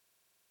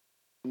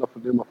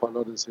wonderful name of our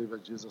Lord and Savior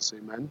Jesus,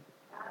 amen.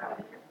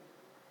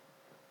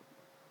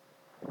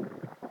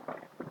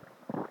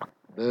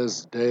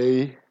 This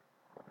day,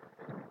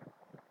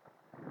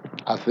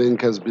 I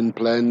think, has been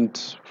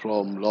planned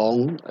from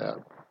long.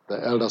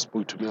 The elder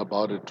spoke to me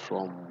about it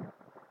from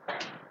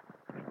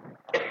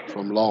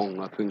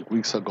long, I think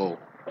weeks ago.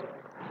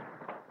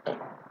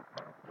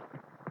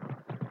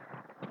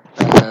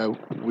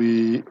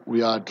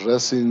 We are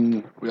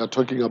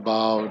talking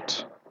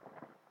about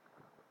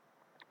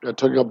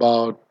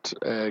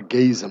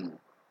gayism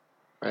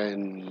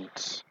and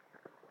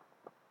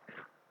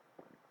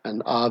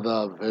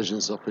other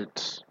versions of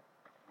it,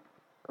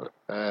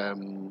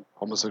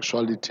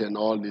 homosexuality and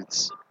all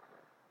its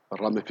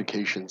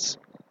ramifications.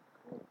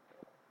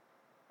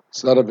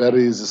 It's not a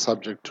very easy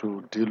subject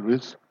to deal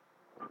with.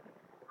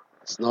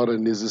 It's not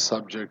an easy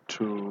subject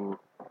to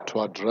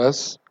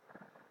address.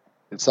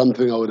 It's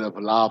something I would have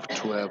loved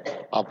to have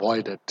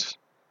avoided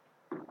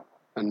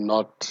and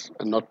not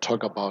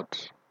talk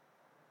about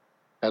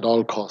at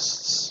all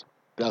costs.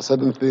 There are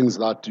certain things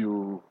that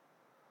you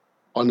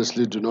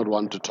honestly do not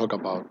want to talk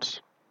about.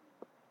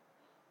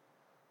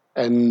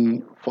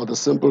 And for the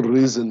simple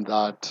reason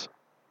that,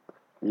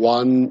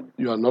 one,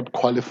 you are not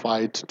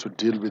qualified to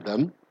deal with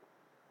them.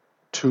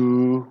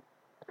 Two,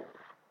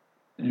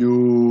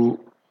 you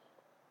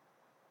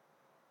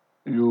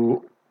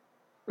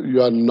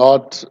are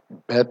not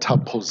better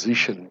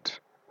positioned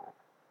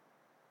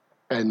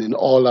and in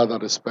all other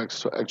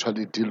respects to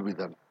actually deal with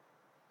them.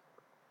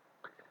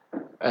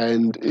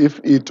 And if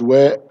it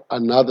were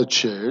another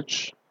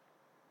church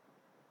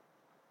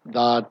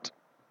that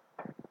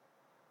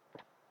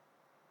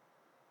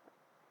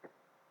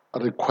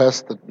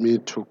requested me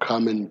to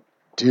come and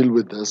deal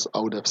with this, I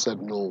would have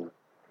said no.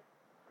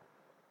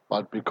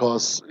 But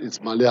because it's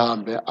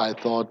Malihambe, I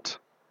thought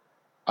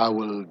I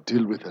will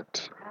deal with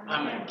it.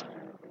 Amen.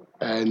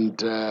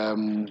 And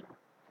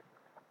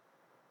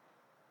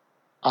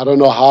I don't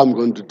know how I'm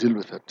going to deal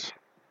with it.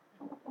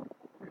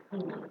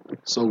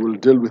 So we'll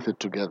deal with it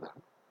together.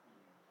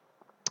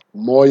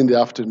 More in the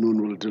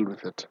afternoon, we'll deal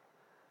with it.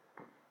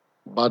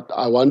 But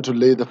I want to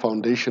lay the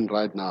foundation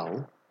right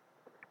now.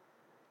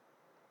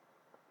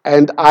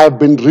 And I've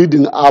been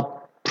reading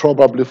up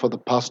probably for the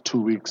past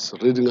 2 weeks,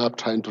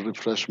 trying to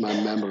refresh my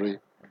memory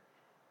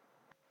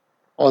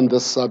on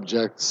this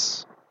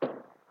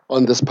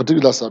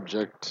particular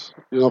subject,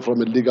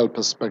 from a legal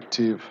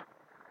perspective,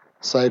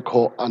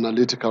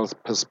 psychoanalytical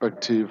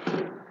perspective,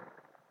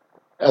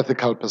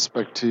 ethical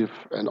perspective,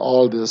 and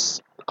all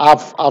this.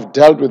 I've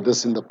dealt with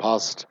this in the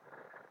past,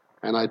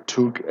 and I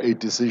took a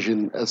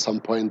decision at some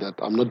point that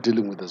I'm not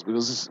dealing with this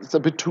because it's a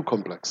bit too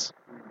complex.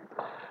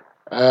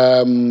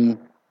 I'm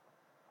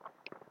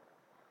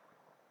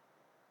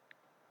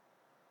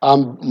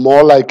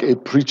more like a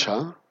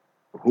preacher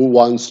who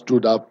once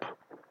stood up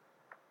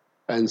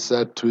and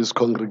said to his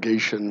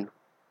congregation,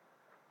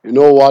 "You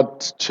know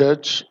what,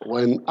 church,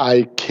 when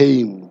I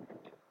came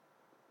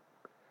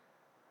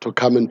to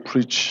come and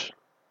preach,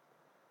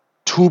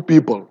 2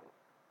 people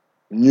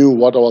knew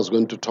what I was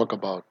going to talk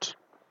about.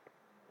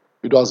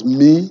 It was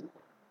me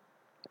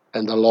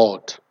and the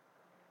Lord.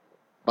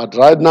 But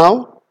right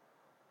now,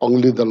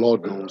 only the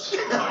Lord knows."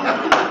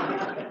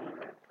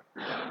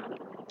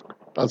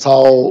 That's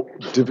how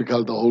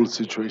difficult the whole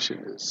situation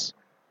is.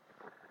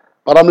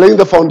 But I'm laying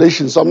the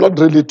foundation, so I'm not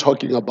really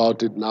talking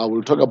about it now.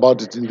 We'll talk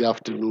about it in the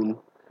afternoon.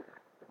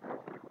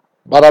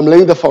 But I'm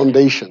laying the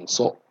foundation.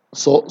 So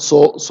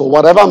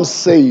whatever I'm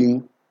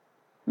saying,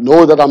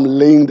 know that I'm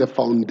laying the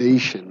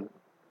foundation.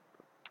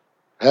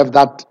 Have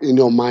that in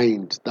your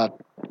mind, that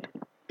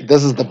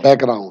this is the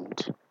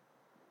background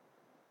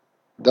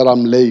that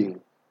I'm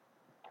laying.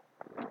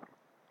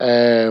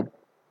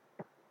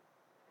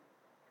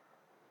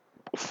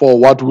 For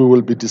what we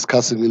will be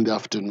discussing in the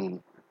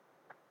afternoon.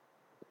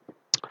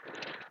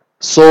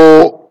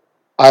 So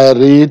I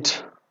read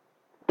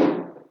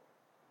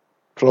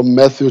from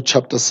Matthew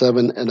chapter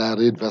 7 and I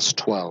read verse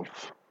 12.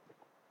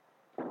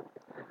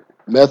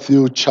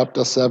 Matthew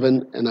chapter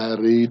 7 and I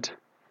read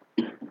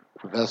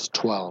verse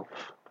 12.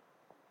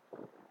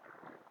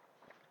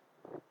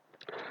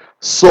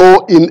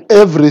 So in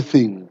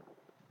everything,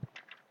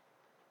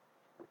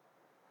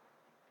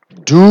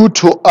 do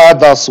to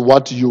others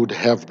what you'd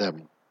have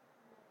them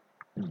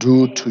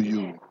do to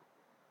you.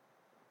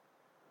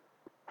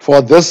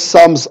 For this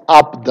sums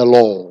up the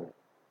law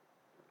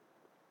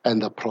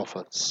and the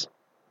prophets.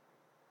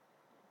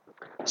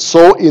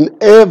 So in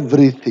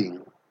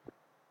everything,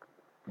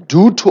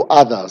 do to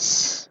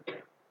others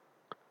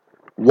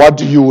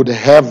what you would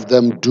have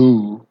them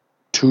do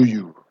to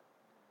you.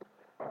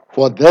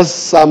 For this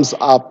sums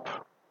up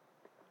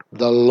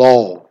the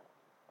law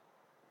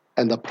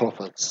and the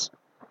prophets.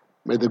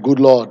 May the good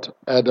Lord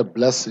add a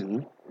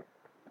blessing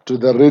to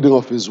the reading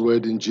of His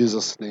word in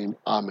Jesus' name.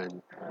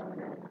 Amen.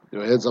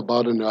 Your heads are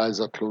bowed and your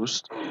eyes are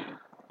closed.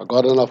 Our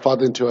God and our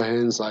Father, into your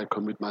hands I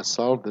commit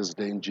myself this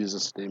day in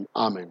Jesus' name.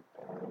 Amen.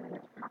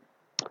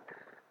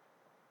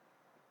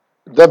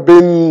 There have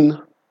been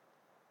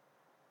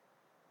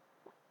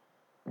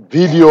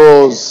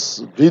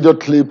video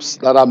clips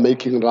that are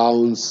making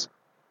rounds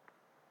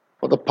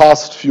for the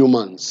past few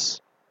months.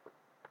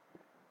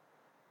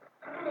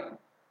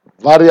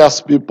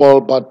 Various people,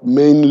 but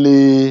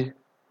mainly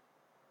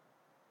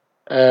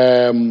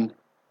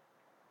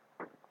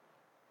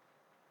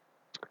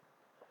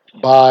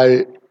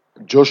by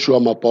Joshua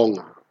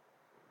Maponga,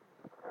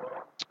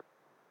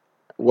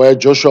 where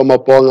Joshua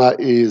Maponga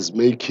is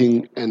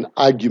making an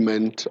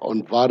argument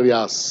on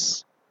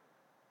various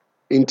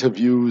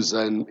interviews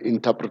and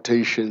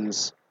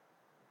interpretations,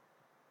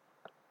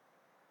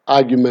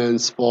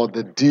 arguments for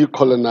the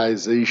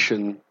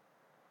decolonization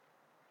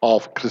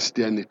of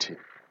Christianity.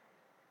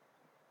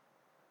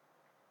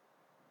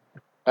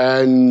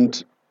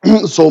 And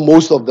so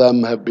most of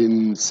them have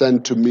been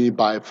sent to me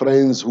by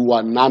friends who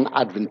are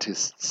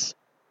non-Adventists.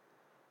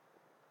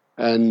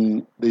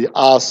 And they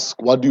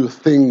ask, what do you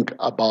think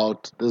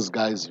about this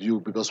guy's view?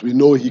 Because we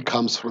know he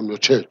comes from your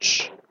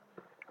church.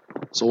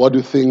 So what do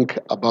you think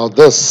about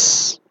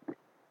this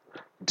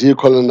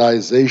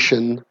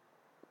decolonization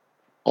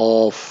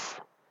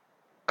of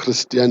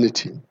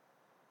Christianity?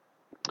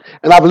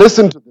 And I've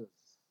listened to this,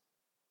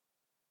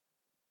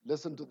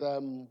 listened to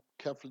them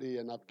carefully,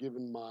 and I've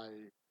given my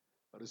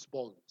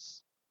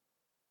response.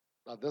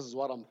 Now, this is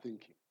what I'm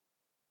thinking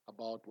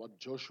about what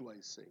Joshua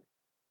is saying.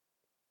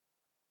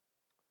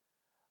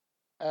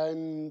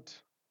 And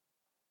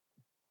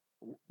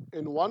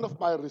in one of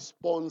my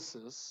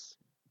responses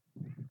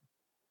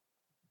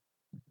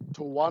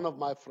to one of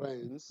my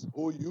friends,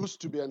 who used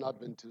to be an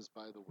Adventist,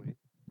 by the way,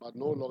 but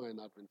no longer an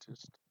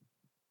Adventist,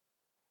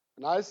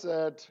 and I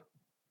said,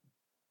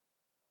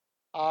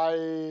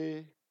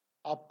 I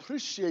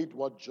appreciate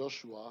what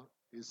Joshua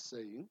is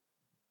saying,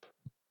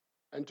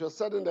 and to a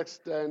certain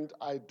extent,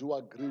 I do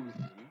agree with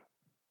him.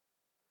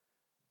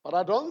 But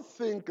I don't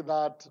think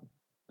that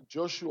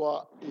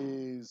Joshua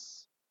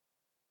is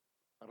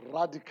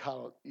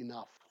radical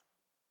enough.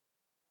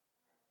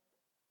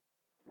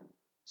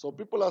 So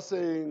people are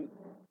saying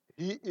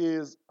he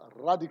is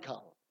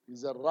radical.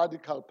 He's a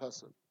radical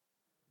person.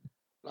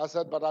 And I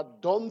said, but I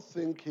don't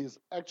think he's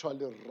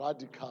actually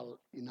radical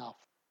enough.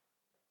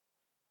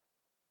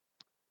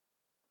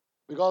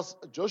 Because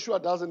Joshua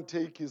doesn't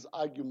take his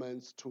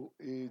arguments to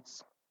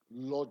its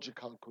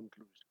logical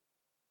conclusion.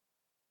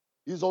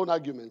 His own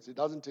arguments, he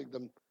doesn't take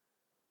them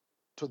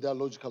to their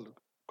logical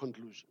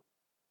conclusion.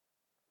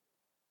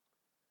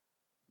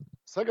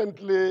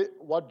 Secondly,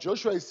 what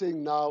Joshua is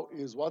saying now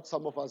is what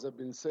some of us have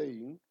been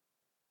saying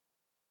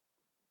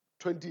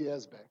 20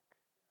 years back.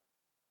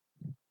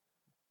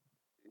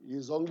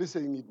 He's only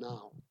saying it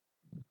now.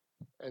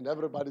 And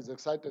everybody's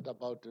excited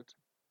about it.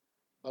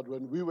 But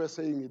when we were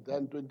saying it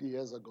then 20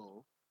 years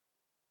ago,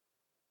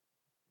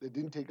 they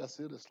didn't take us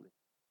seriously.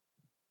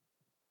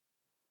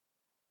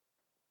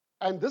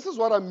 And this is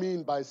what I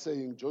mean by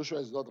saying Joshua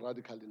is not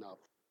radical enough.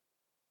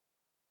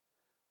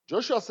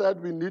 Joshua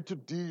said we need to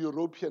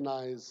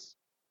de-Europeanize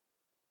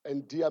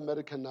and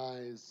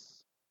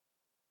de-Americanize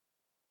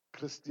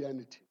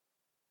Christianity.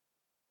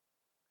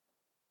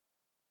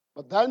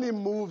 But then he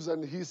moves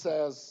and he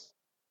says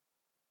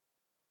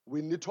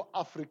we need to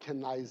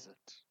Africanize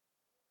it.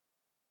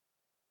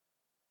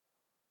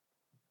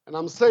 And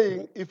I'm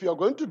saying if you're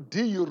going to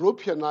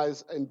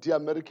de-Europeanize and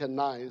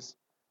de-Americanize,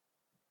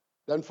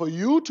 then for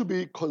you to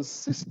be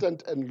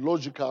consistent and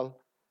logical,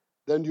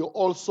 then you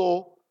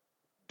also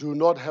do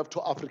not have to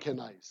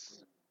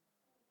Africanize.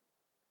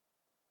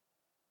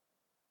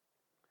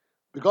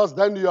 Because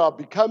then you are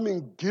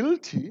becoming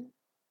guilty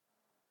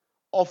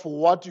of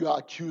what you are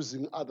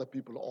accusing other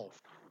people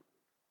of.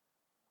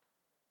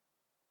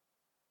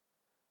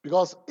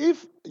 Because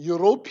if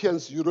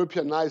Europeans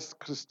Europeanize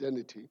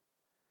Christianity,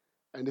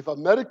 and if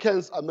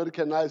Americans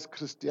Americanize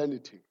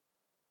Christianity,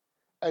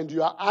 and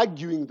you are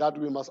arguing that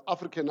we must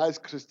Africanize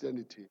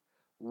Christianity,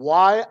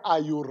 why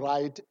are you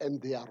right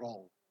and they are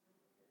wrong?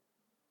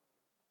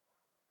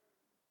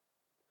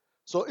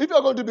 So if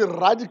you're going to be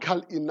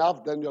radical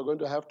enough, then you're going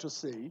to have to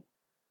say,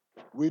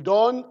 we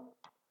don't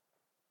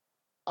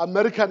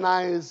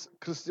Americanize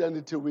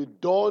Christianity, we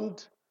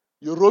don't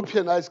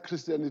Europeanize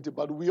Christianity,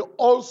 but we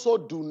also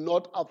do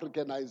not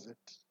Africanize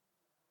it.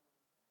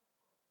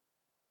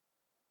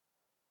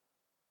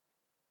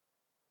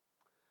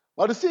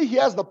 But you see,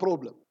 here's the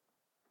problem.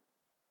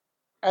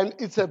 And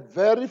it's a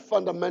very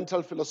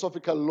fundamental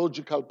philosophical,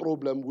 logical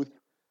problem with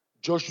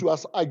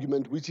Joshua's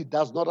argument, which he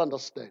does not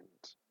understand.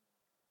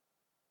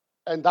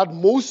 And that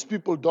most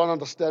people don't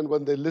understand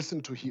when they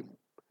listen to him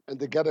and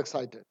they get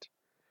excited.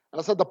 And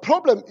I said, the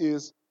problem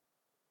is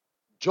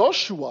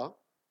Joshua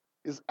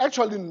is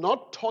actually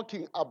not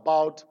talking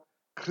about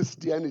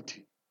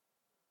Christianity,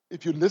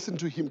 if you listen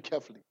to him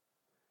carefully.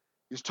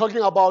 He's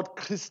talking about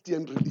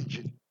Christian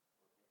religion.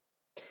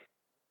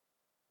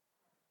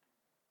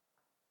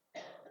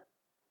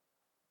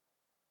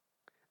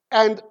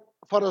 And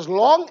for as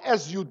long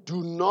as you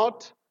do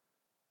not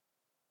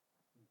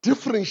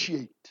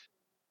differentiate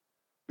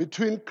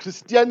between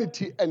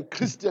Christianity and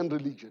Christian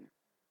religion,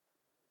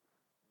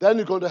 then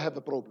you're going to have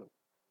a problem.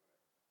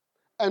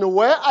 And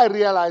where I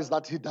realize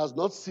that he does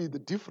not see the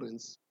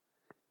difference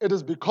It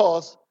is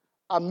because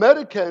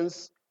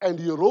Americans and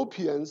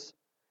Europeans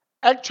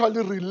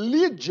actually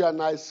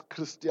religionize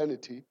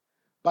Christianity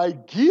by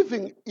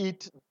giving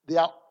it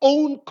their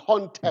own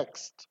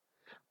context.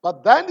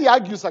 But then he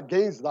argues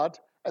against that,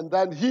 and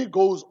then he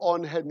goes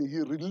on and he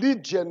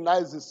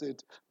religionizes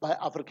it by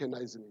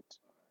Africanizing it.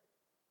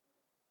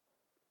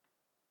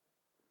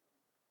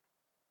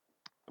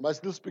 Am I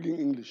still speaking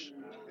English?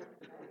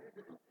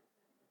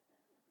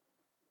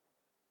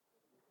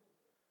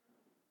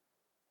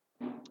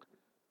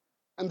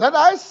 And then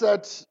I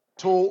said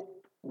to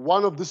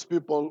one of these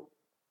people,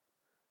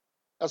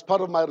 as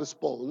part of my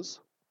response,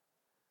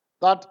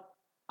 that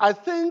I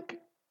think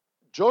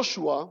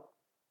Joshua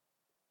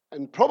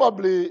and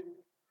probably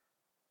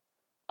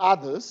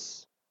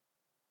others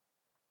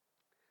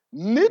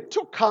need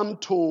to come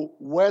to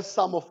where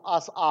some of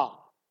us are.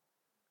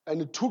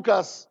 And it took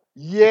us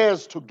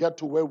years to get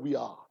to where we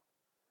are.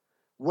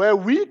 Where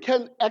we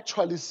can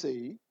actually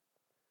say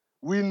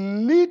we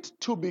need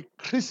to be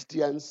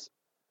Christians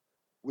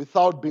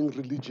without being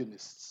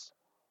religionists.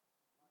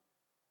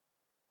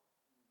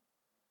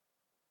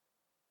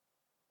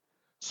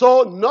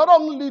 So not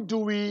only do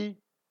we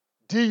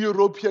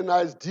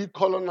de-Europeanize,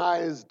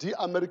 decolonize,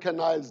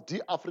 de-Americanize,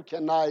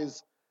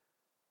 de-Africanize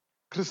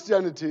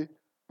Christianity,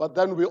 but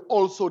then we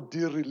also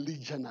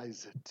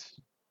de-religionize it.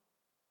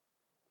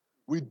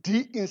 We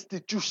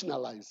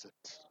de-institutionalize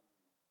it.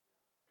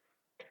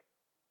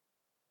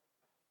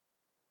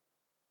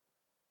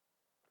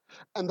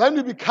 And then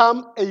we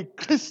become a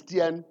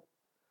Christian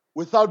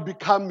without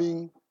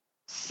becoming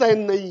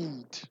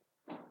senated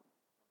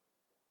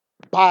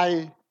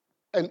by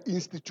an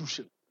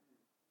institution.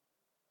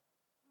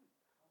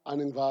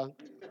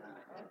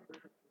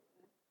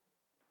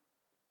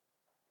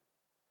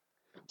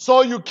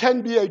 So you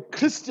can be a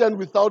Christian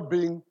without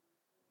being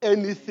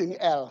anything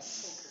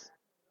else.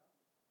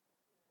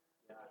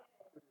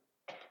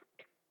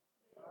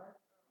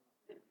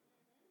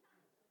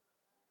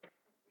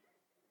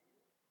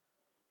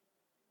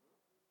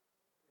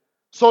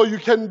 So you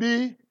can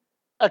be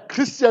a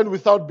Christian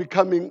without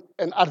becoming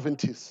an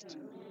Adventist,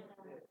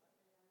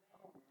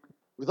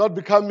 without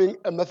becoming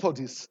a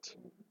Methodist,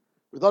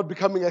 without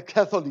becoming a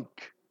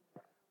Catholic,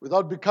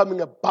 without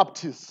becoming a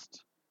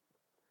Baptist,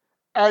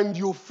 and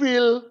you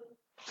feel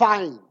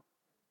fine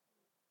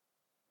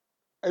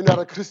and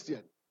you're a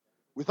Christian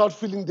without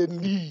feeling the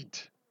need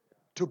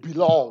to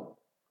belong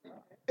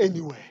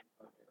anywhere.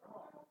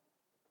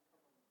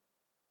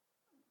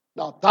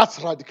 Now that's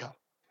radical.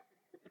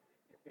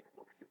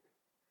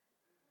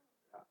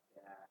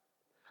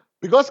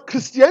 Because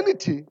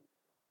Christianity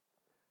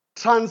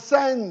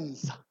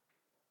transcends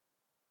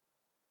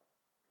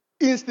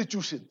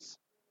institutions,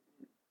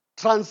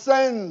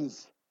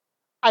 transcends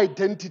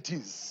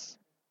identities,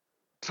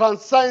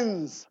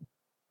 transcends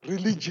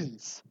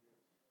religions.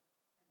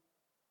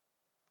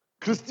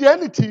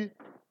 Christianity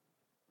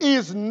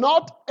is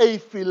not a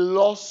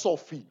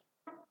philosophy.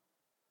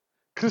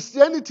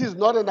 Christianity is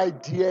not an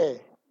idea.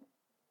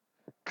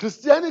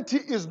 Christianity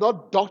is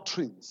not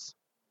doctrines.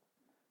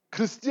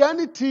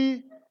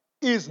 Christianity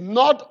is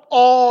not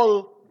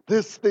all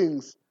these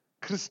things.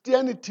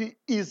 Christianity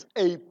is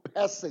a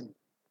person.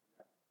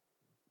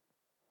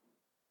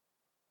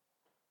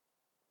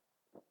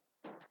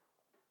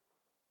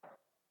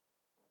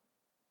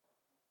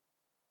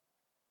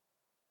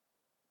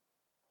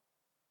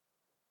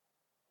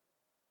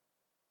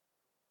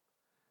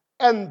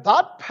 And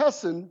that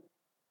person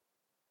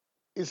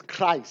is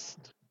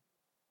Christ.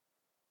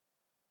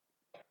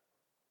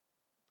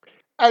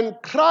 And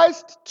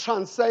Christ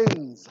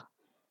transcends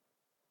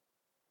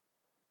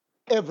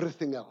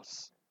everything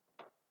else.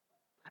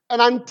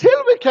 And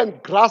until we can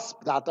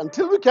grasp that,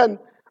 until we can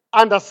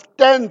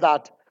understand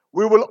that,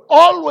 we will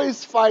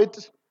always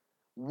fight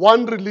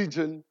one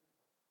religion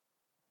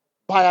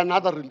by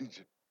another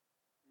religion.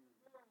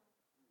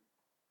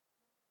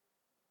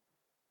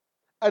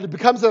 And it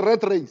becomes a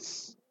rat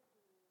race.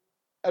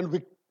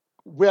 And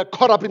we are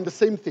caught up in the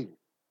same thing.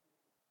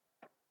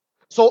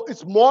 So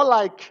it's more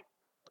like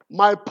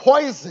my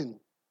poison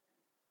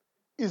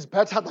is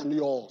better than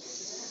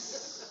yours.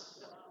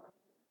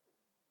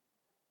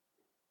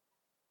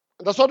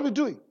 And that's what we're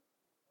doing.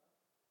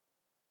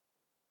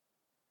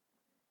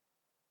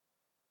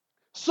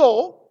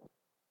 So,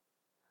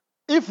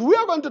 if we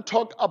are going to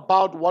talk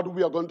about what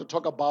we are going to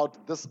talk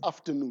about this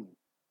afternoon,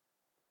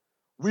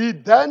 we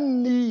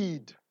then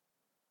need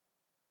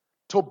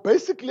to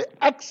basically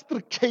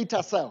extricate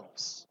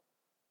ourselves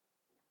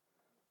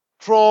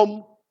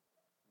from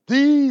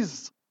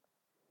these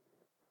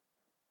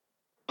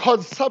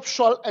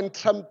conceptual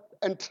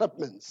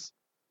entrapments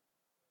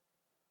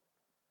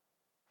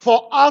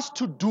for us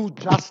to do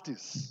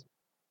justice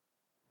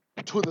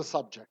to the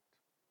subject.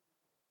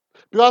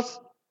 Because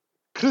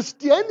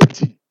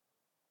Christianity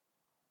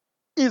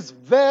is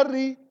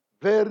very,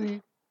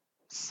 very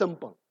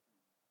simple.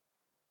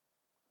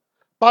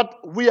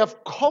 But we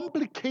have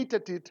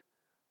complicated it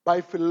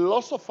by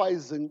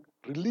philosophizing,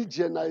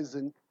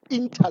 religionizing,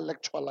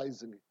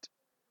 intellectualizing it,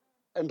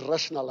 and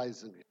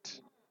rationalizing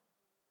it.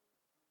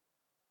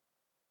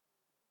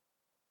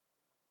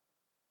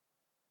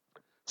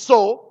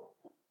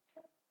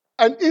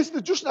 And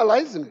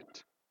institutionalizing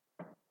it.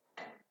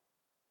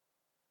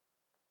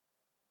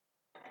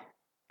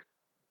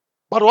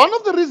 But one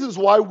of the reasons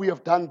why we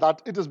have done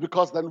that, it is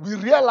because then we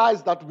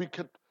realized that we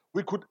could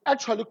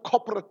actually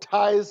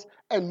corporatize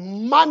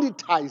and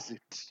monetize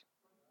it.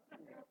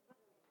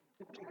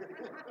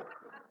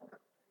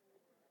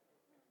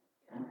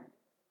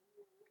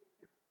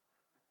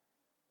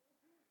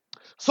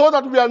 So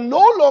that we are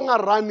no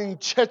longer running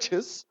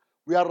churches,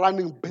 we are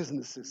running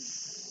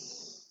businesses.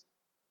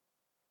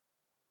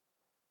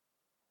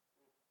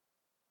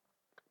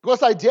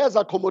 Because ideas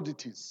are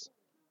commodities.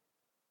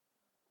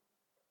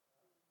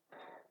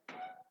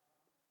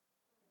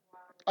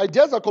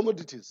 Ideas are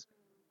commodities.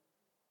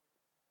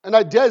 An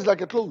idea is like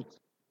a clothes.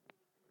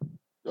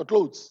 Your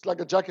clothes, like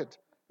a jacket.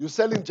 You're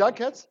selling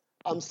jackets,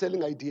 I'm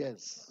selling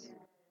ideas.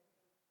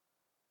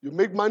 You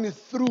make money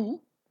through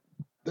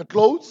the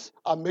clothes,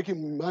 I'm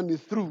making money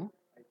through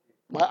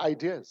my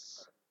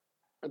ideas.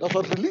 And that's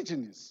what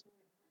religion is.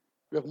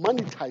 We have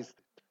monetized it.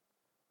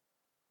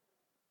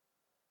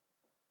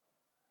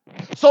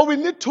 So we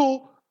need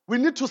to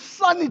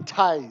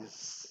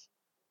sanitize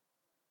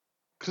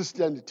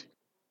Christianity.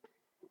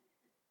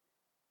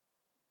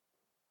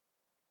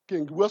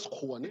 We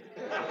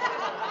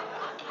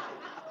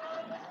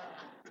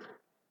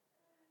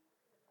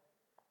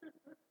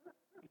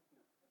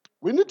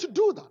need to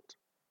do that.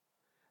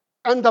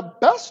 And the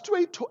best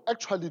way to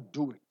actually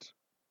do it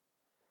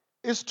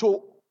is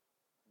to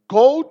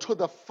go to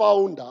the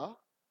founder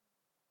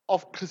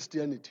of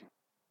Christianity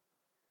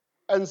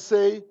and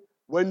say,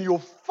 when you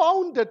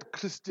founded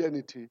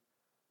Christianity,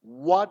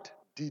 what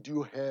did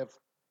you have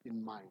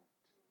in mind?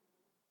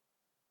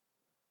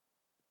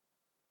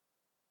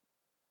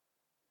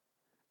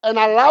 And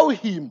allow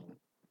him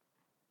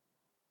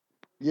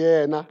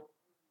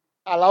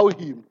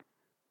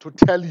to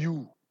tell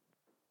you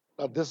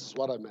that this is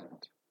what I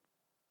meant.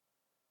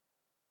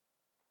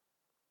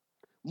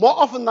 More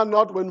often than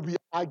not, when we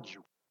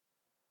argue,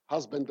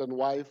 husband and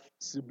wife,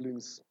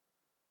 siblings,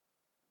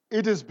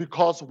 it is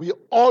because we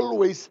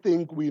always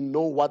think we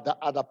know what the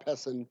other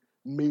person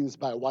means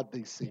by what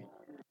they say.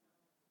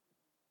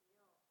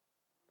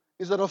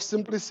 Instead of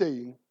simply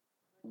saying,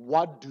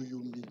 what do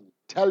you mean?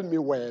 Tell me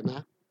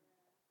when,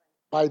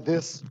 by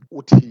this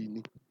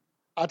uthini.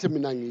 Athi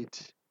mina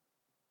ngithi.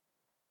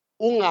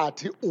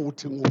 Ungathi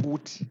uthi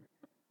ngokuthi.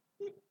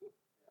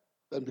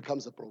 Then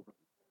becomes a problem.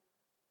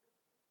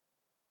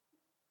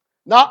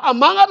 Now,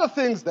 among other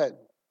things then,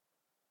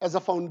 as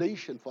a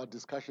foundation for our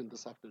discussion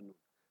this afternoon,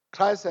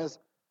 Christ says,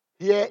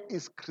 here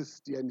is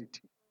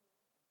Christianity.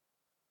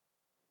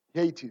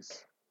 Here it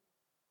is.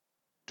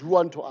 Do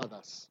unto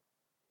others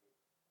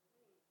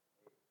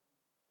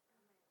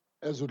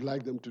as you'd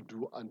like them to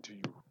do unto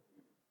you.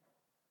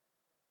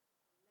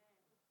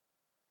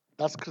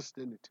 That's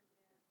Christianity.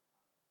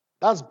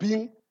 That's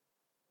being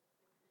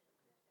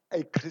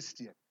a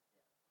Christian.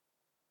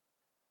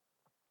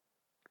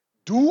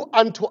 Do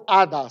unto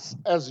others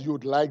as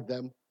you'd like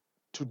them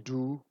to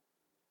do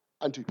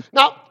unto you.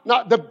 Now,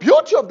 the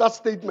beauty of that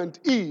statement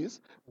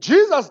is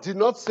Jesus did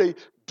not say,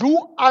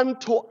 do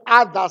unto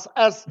others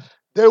as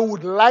they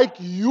would like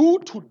you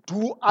to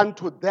do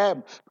unto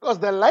them. Because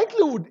the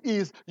likelihood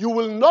is you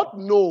will not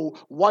know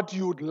what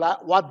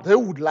they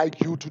would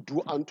like you to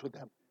do unto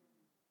them.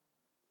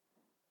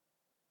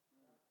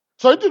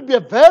 So it would be a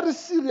very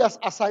serious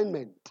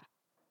assignment,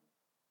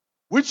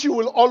 which you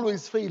will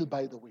always fail,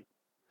 by the way.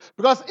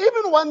 Because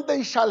even when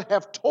they shall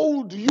have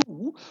told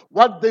you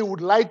what they would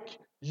like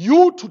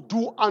you to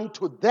do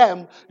unto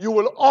them, you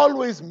will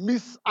always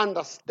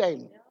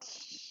misunderstand.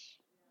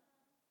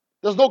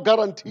 There's no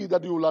guarantee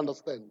that you will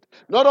understand.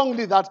 Not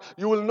only that,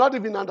 you will not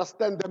even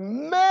understand the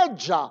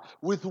measure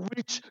with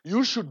which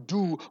you should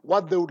do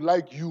what they would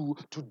like you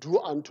to do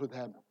unto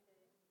them.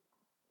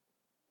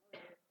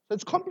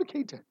 It's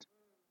complicated.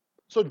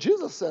 So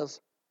Jesus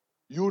says,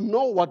 you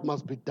know what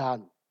must be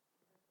done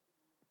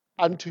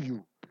unto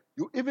you.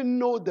 You even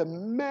know the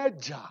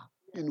measure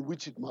in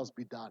which it must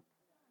be done.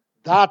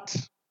 That,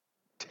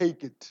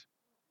 take it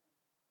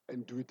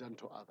and do it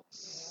unto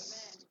others.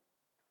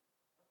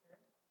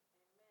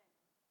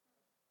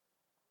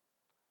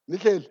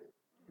 Nikhel,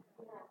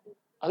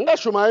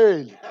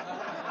 angashumayeli.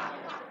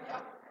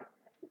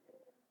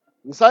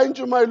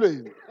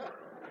 Ngisayintshumayelweni.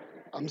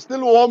 I'm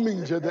still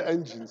warming the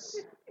engines.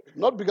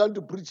 Not begun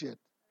to preach yet.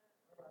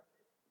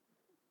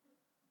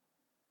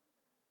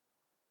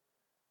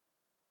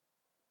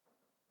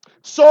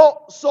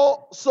 So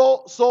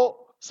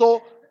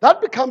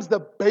that becomes the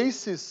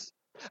basis.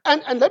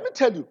 And let me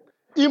tell you,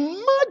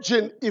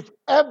 imagine if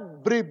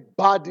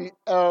everybody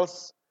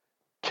else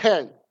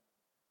can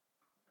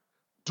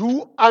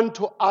do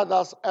unto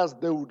others as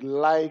they would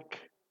like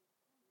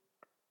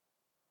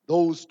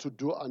those to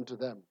do unto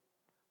them.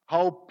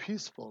 How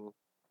peaceful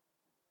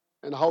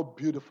and how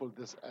beautiful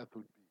this earth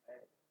would be.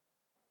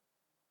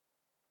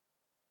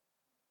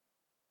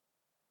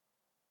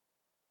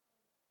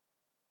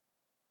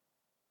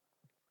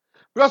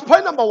 Because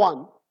point number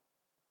one,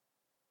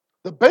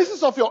 the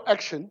basis of your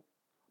action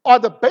or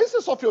the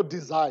basis of your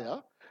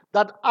desire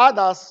that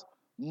others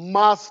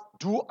must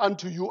do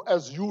unto you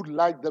as you'd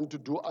like them to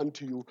do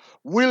unto you,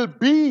 will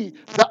be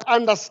the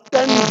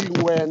understanding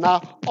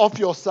wena of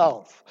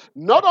yourself.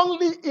 Not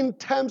only in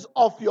terms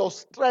of your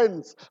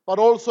strengths, but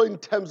also in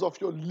terms of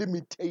your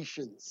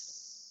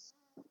limitations,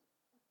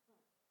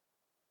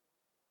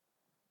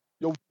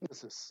 your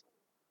weaknesses.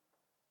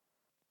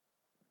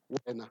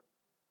 Wena.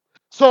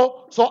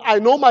 So I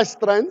know my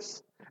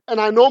strengths and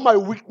I know my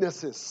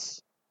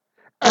weaknesses.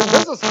 And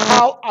this is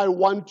how I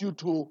want you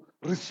to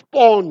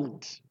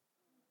respond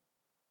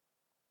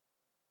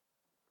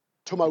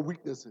to my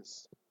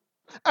weaknesses.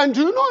 And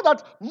do you know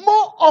that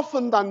more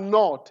often than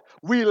not,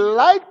 we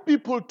like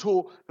people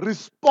to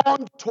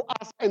respond to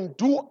us and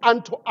do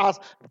unto us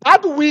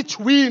that which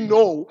we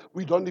know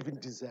we don't even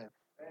deserve.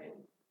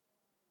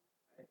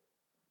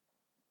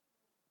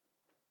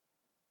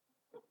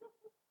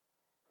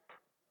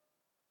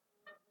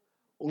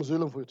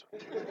 Ungizwile mfowethu?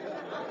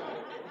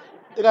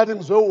 Ingathi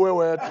ngizwe uwe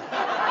wedwa.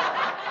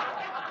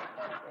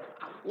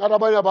 Ngathi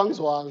abanye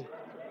abangizwanga.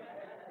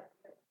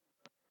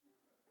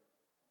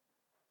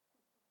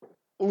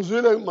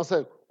 Ungizwile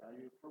Maseko?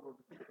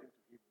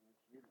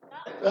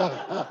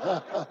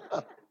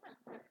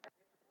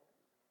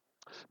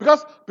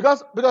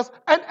 Because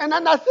and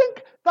I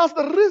think that's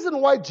the reason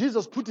why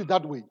Jesus put it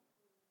that way.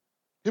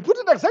 He put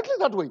it exactly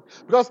that way.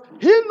 Because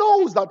he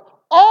knows that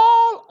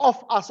all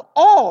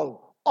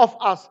of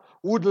us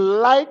would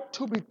like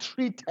to be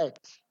treated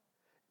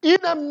in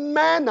a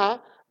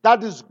manner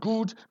that is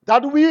good,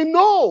 that we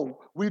know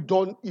we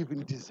don't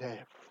even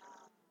deserve.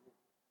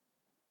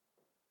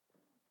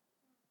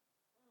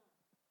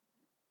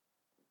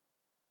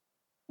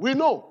 We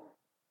know.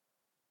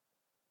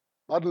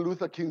 Martin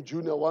Luther King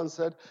Jr. once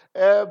said,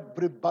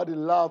 everybody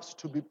loves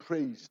to be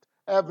praised.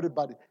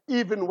 Everybody,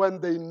 even when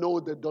they know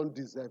they don't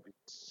deserve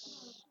it.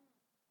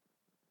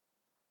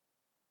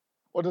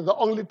 Or the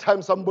only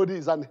time somebody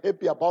is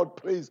unhappy about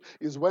praise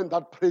is when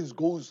that praise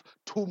goes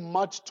too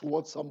much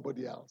towards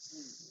somebody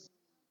else.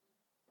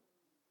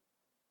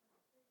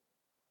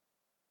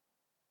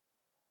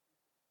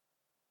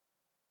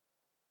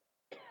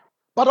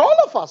 But all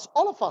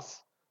of us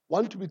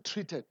want to be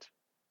treated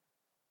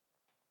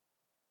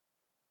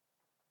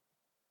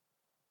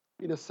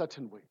in a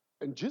certain way.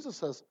 And Jesus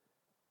says,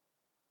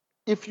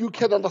 if you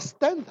can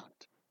understand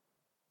that,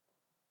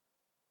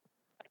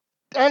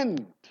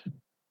 tend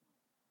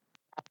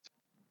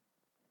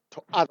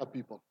to other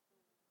people.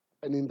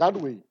 And in that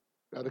way,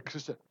 you are a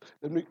Christian.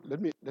 Let me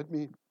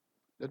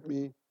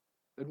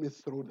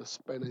throw the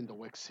spanner in the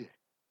works here.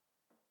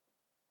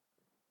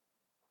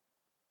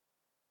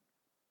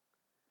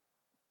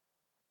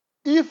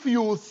 If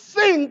you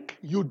think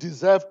you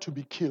deserve to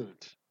be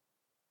killed,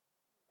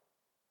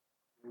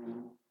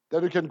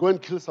 then you can go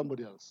and kill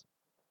somebody else.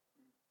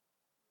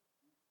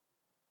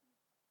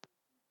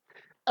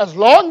 As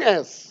long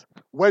as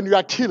when you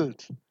are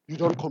killed, you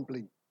don't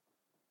complain.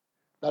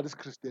 That is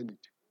Christianity.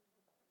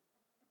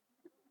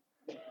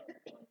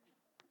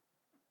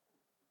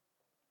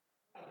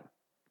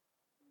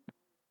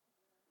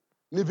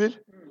 Neville?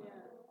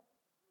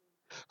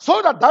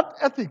 So that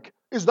ethic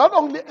is not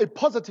only a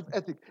positive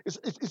ethic,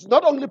 it's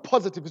not only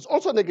positive, it's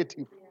also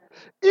negative.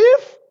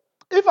 If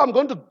I'm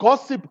going to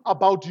gossip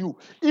about you,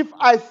 if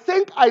I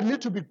think I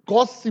need to be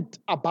gossiped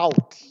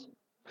about,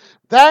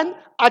 then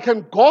I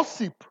can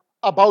gossip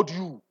about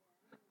you.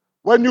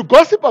 When you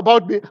gossip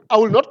about me, I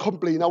will not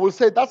complain. I will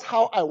say, that's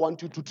how I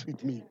want you to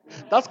treat me.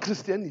 That's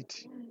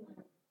Christianity.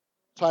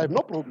 So I have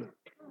no problem.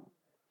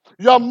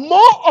 You are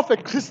more of a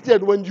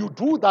Christian when you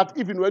do that,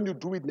 even when you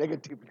do it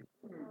negatively.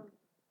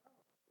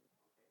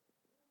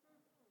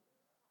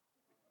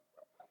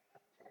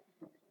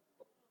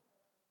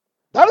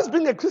 That is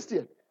being a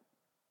Christian.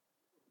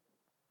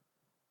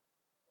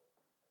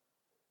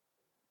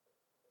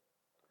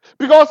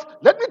 Because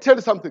let me tell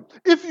you something.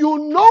 If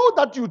you know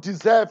that you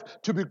deserve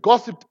to be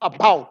gossiped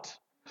about,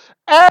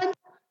 and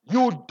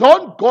you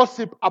don't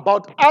gossip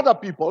about other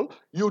people,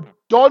 you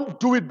don't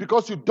do it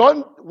because you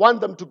don't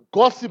want them to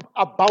gossip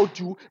about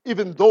you,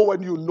 even though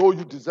when you know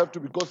you deserve to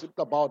be gossiped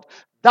about,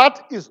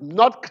 that is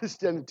not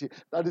Christianity.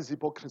 That is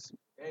hypocrisy.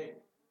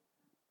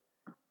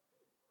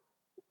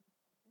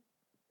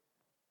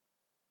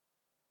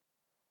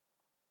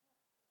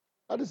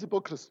 That is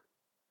hypocrisy.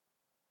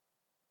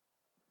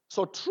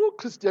 So true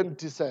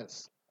Christianity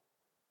says,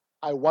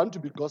 I want to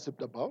be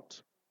gossiped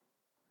about,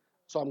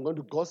 so I'm going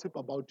to gossip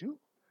about you.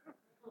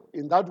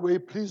 In that way,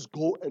 please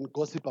go and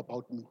gossip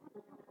about me.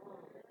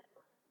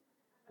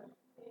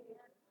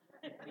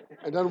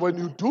 And then when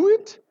you do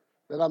it,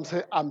 then I'm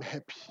saying, I'm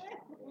happy.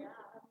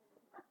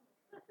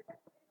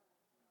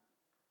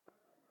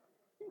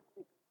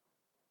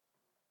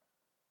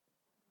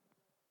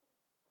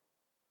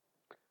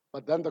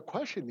 But then the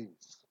question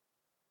is,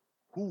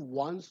 who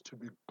wants to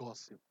be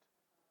gossiped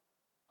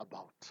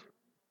about?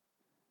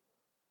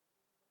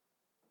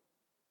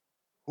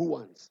 Who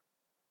wants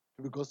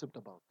to be gossiped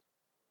about?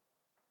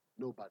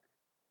 Nobody.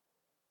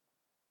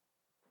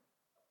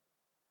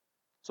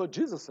 So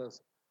Jesus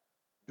says,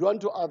 do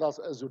unto others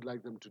as you'd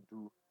like them to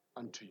do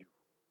unto you.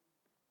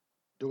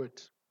 Do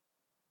it.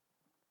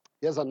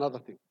 Here's another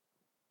thing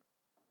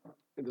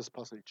in this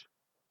passage.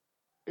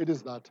 It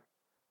is that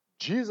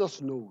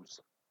Jesus knows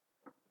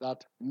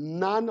that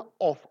none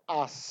of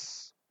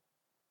us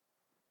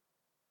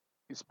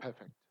is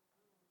perfect.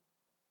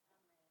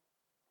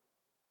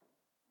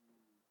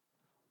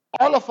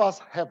 All of us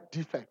have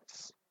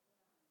defects.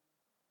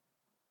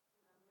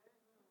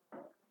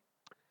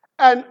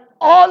 And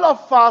all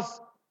of us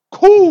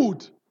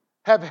could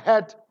have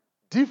had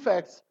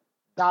defects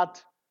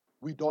that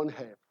we don't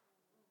have.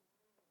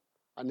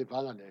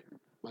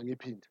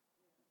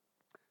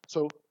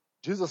 So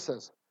Jesus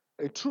says,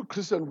 a true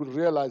Christian will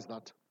realize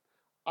that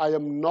I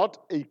am not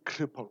a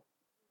cripple,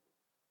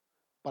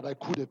 but I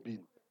could have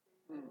been.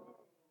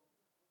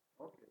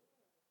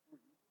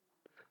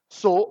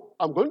 So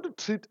I'm going to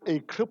treat a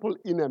cripple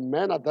in a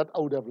manner that I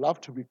would have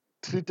loved to be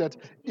treated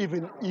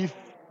even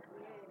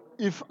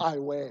if I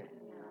were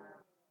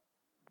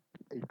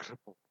a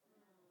cripple.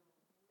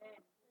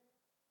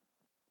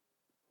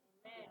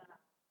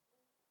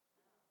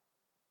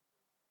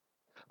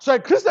 So a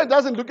Christian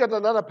doesn't look at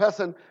another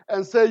person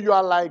and say, you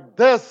are like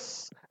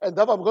this, and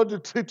therefore I'm going to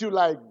treat you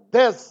like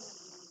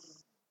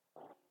this.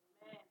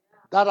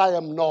 That I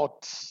am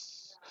not.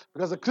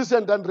 Because a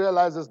Christian then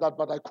realizes that,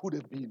 but I could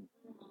have been.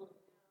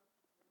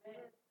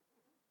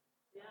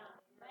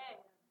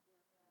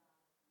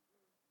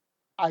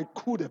 I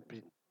could have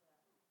been,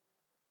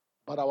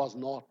 but I was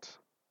not.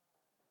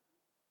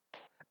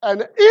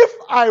 And if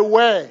I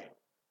were,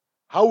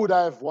 how would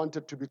I have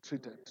wanted to be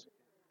treated?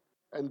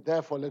 And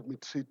therefore, let me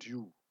treat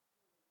you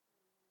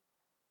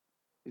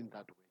in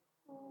that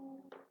way.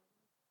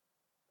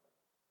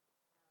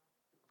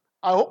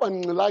 I hope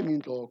I'm lying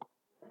in talk.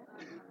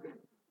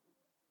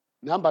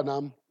 Number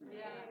nam.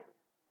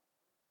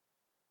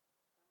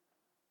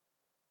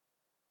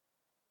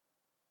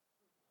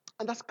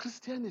 And that's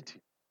Christianity.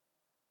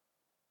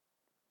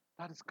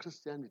 That is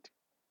Christianity.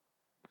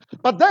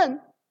 But then,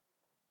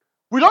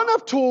 we don't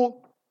have to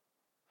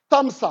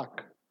thumbsuck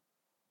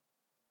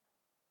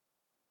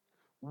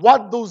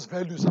what those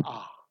values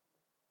are.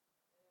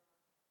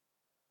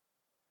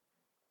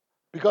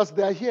 Because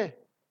they are here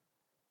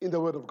in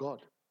the Word of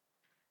God.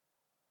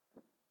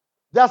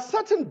 There are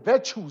certain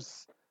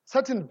virtues,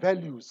 certain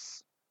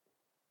values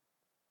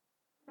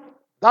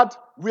that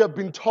we have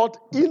been taught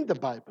in the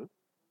Bible.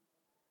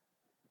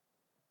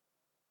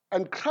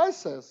 And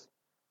Christ says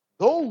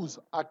those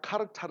are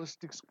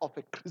characteristics of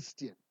a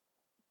Christian,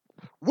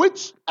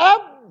 which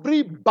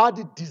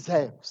everybody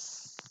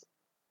deserves.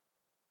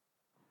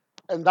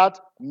 And that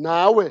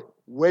now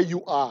where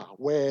you are,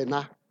 where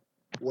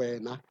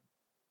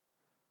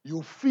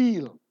you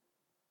feel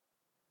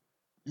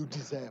you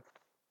deserve.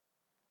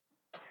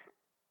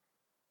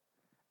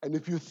 And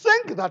if you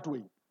think that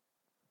way,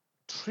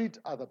 treat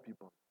other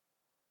people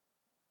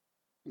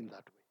in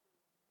that way.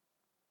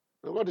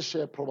 I'm going to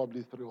share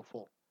probably 3 or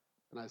 4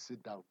 when I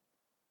sit down.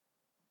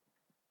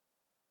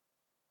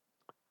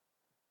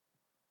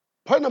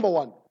 Point number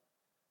one.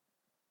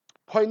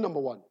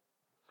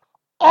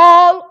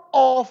 All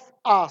of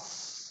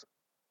us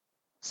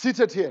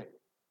seated here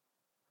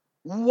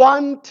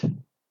want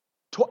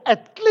to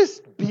at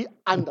least be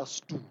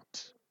understood.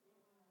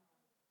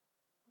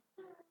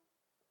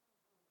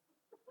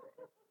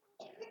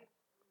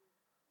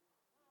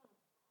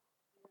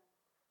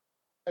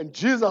 And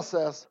Jesus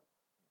says,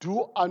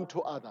 do unto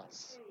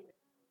others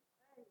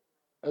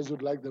as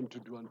you'd like them to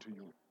do unto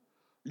you.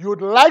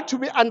 You'd like to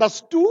be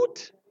understood?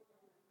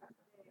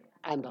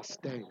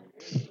 Understand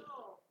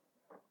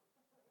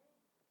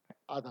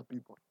other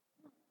people.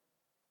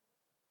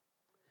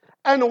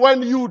 And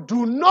when you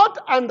do not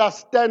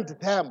understand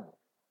them,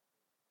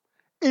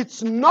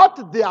 it's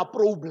not their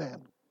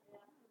problem.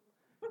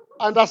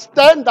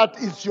 Understand that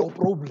it's your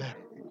problem.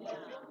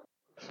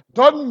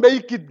 Don't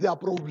make it their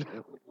problem.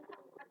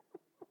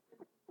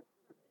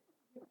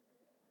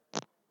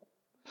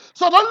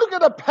 So don't look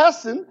at a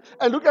person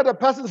and look at a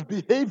person's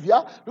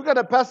behavior, look at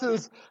a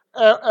person's,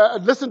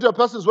 listen to a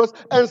person's words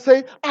and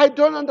say, I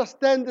don't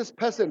understand this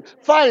person.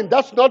 Fine,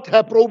 that's not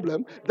her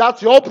problem.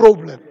 That's your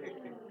problem.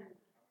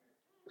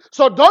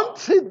 So don't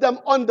treat them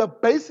on the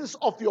basis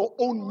of your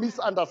own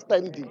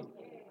misunderstanding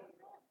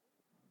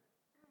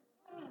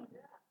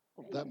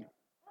of them.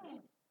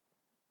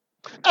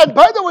 And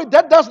by the way,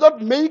 that does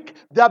not make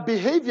their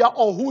behavior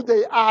or who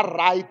they are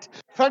right.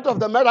 Fact of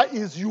the matter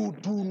is you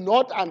do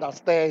not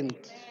understand.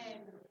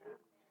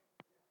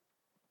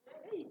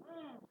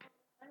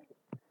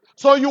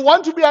 So you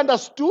want to be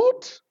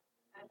understood?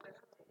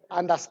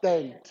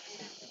 Understand.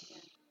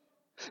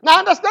 Now,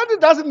 understanding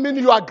doesn't mean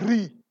you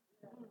agree.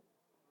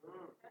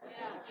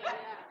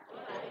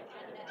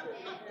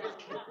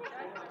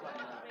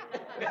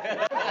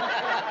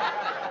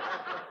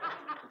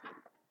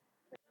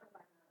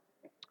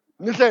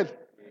 Listen.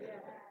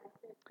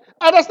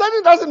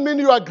 Understanding doesn't mean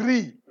you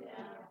agree.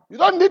 You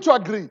don't need to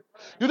agree.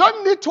 You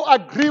don't need to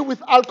agree with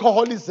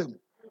alcoholism.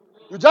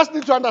 You just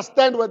need to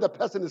understand where the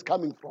person is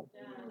coming from.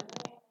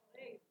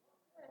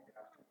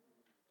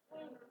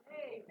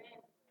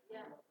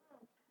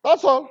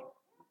 That's all.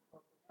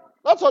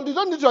 That's all. You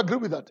don't need to agree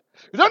with that.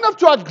 You don't have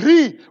to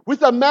agree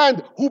with a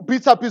man who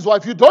beats up his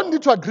wife. You don't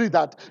need to agree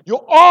that. You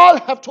all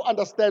have to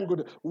understand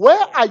good.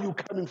 Where are you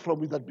coming from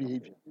with that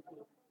behavior?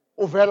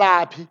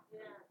 Uvelaphi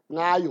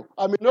ngayo.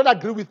 I may not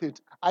agree with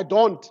it. I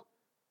don't.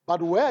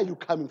 But where are you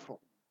coming from?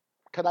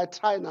 Can I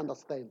try and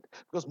understand?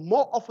 Because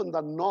more often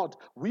than not,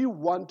 we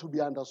want to be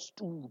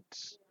understood.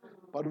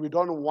 But we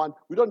don't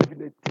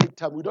even take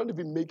time. We don't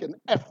even make an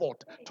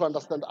effort to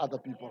understand other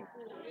people.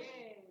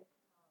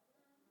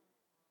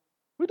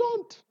 We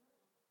don't.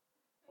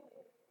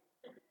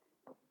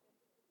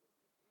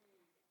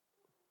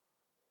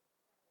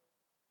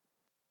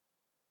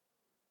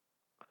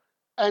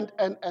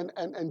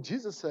 And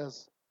Jesus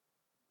says,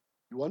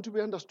 you want to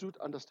be understood,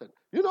 understand.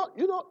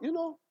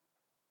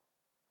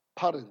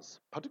 Parents,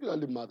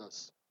 particularly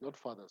mothers, not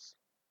fathers.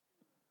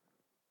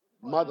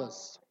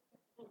 Mothers.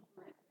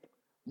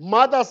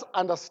 Mothers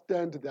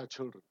understand their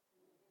children.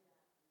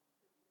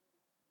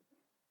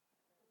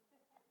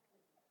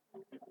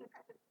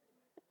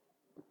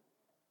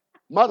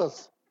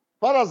 Mothers.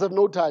 Fathers have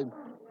no time.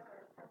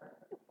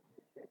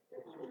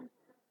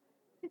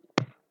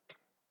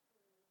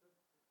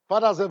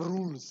 Fathers have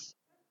rules.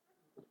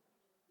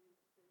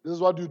 This is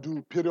what you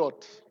do,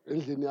 period.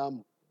 Endlini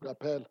yami,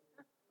 uyaphela.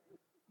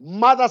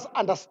 Mothers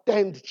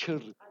understand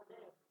children.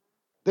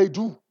 They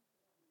do.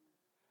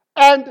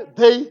 And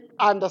they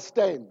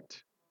understand.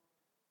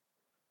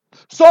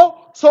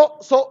 So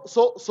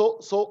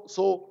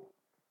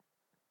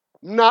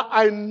now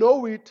I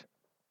know it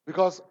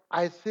because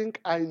I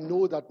think I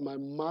know that my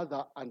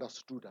mother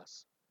understood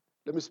us.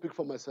 Let me speak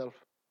for myself.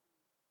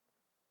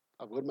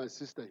 I've got my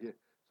sister here,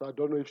 so I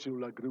don't know if she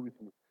will agree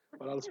with me,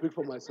 but I'll speak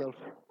for myself.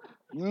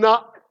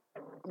 Now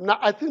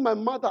I think my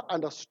mother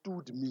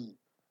understood me.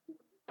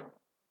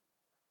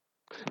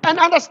 And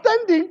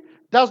understanding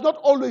does not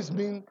always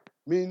mean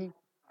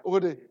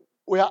okay,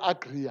 we are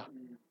agree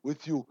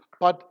with you,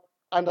 but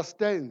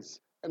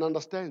understands and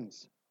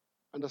understands.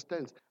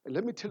 Understands. And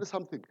let me tell you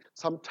something.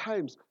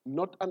 Sometimes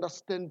not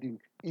understanding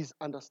is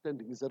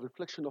understanding, is a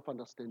reflection of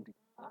understanding.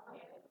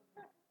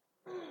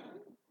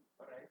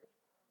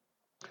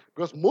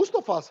 Because most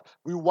of us,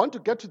 we want to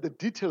get to the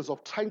details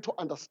of trying to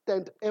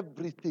understand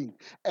everything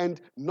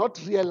and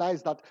not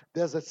realize that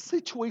there's a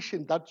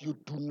situation that you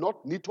do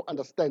not need to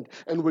understand.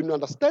 And when you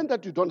understand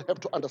that you don't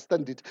have to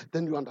understand it,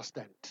 then you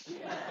understand.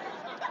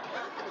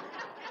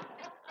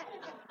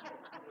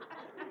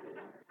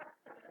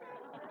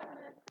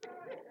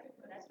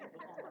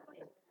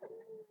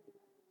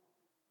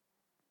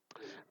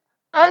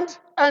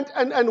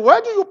 And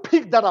where do you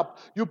pick that up?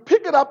 You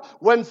pick it up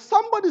when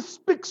somebody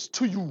speaks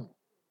to you.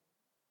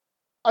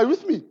 Are you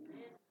with me?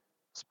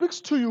 Speaks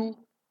to you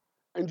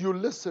and you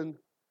listen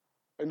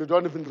and you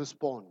don't even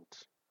respond.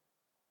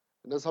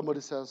 And then somebody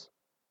says,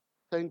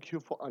 thank you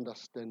for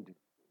understanding,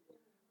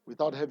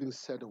 without having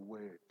said a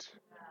word.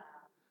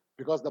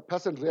 Because the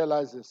person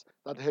realizes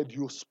that had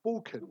you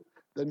spoken,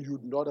 then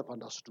you'd not have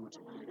understood.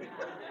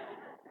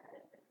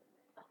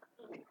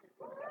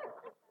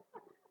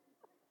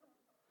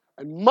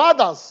 And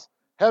mothers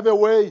have a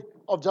way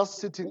of just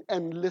sitting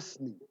and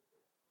listening.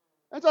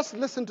 And just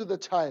listen to the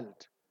child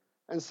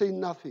and say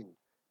nothing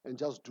and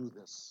just do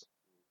this.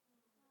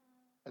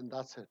 And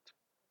that's it.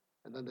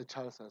 And then the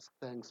child says,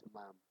 thanks,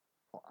 ma'am,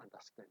 for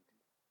understanding.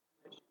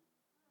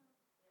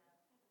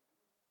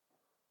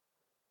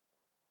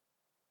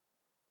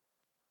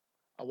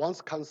 I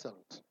once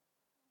counseled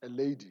a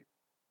lady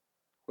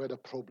who had a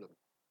problem.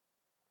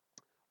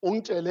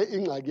 Ungitshele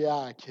ingxaki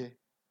yakhe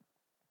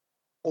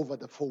over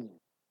the phone.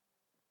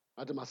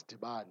 Athi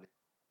masidibane.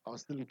 I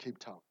was still in Cape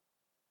Town.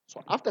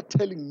 So after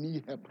telling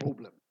me her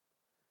problem,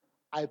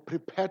 I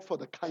prepared for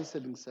the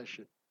counseling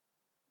session.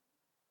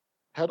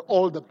 Had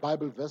all the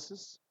Bible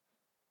verses,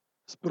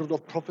 spirit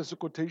of prophecy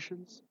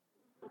quotations,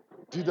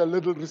 did a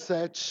little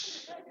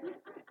research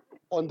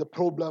on the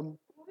problem,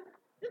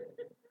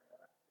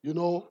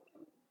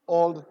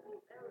 all.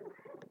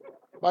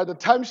 By the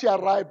time she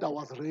arrived, I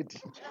was ready.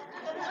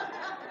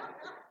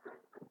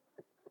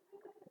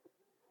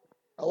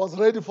 I was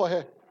ready for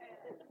her.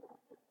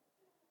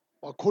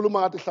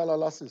 Wakhuluma ngathi hlala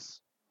la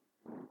sisi.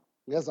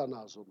 Ngeza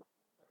nazo.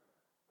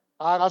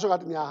 Ngasho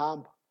ngathi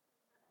ngiyahamba.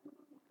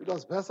 It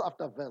was verse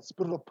after verse,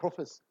 spirit of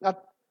prophecy.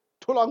 Ngathi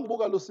thola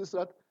ngibuka lo sisi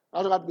ngathi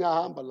ngasho ngathi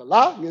ngiyahamba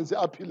la ngenze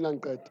appeal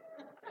nangiqeda.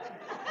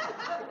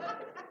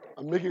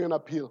 I'm making an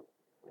appeal.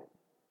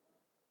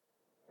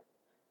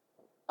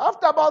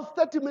 After about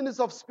 30 minutes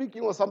of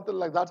speaking or something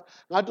like that,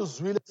 ngathi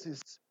uzwile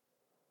sisi.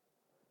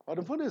 But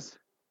the phone is,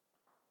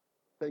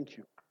 thank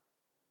you.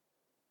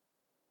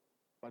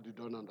 But you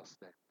don't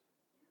understand.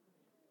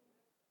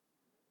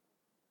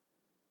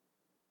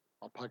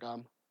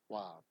 Waphakama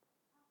wahamba.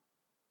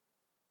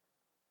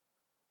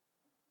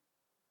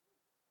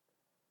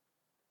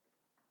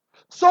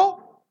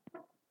 So,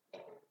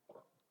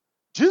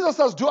 Jesus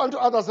says, do unto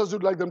others as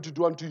you'd like them to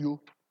do unto you.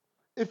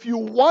 If you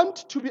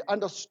want to be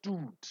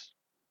understood,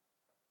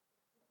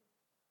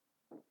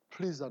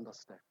 please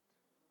understand.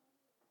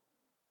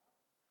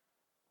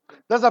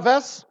 There's a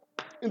verse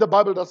in the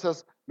Bible that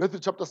says, Matthew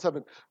chapter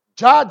 7,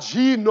 judge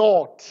ye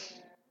not,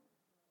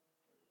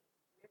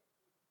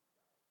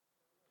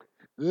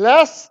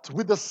 lest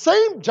with the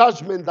same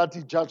judgment that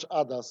ye judge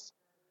others,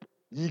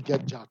 ye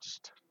get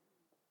judged.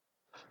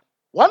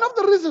 One of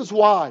the reasons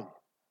why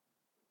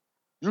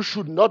you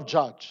should not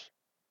judge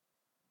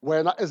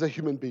as a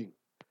human being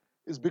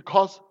is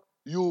because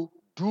you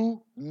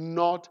do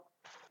not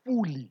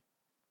fully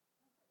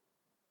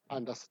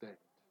understand.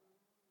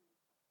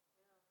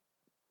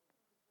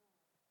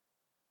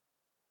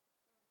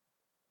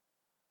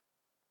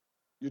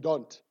 You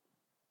don't.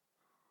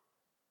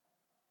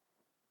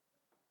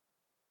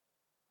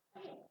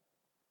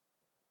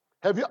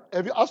 Have you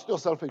asked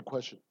yourself a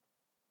question?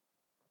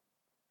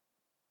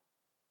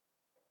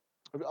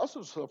 Have you asked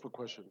yourself a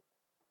question?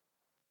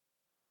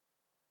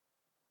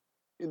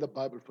 In the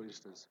Bible, for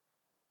instance,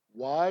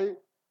 why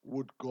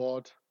would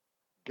God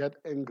get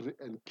angry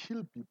and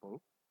kill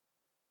people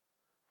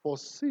for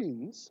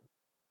sins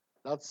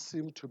that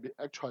seem to be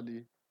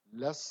actually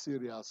less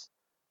serious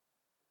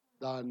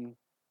than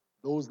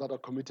those that are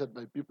committed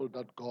by people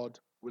that God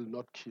will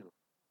not kill?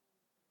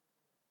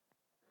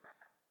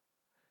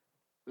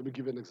 Let me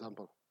give you an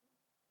example.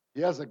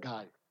 Here's a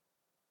guy.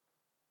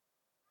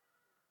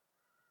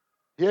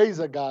 Here is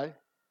a guy,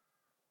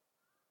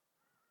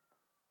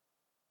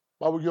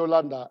 Babu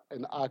Yolanda,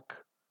 an ark.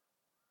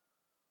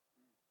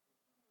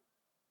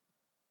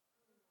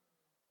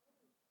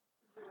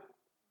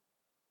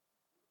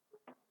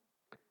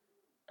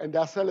 And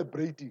they're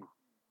celebrating.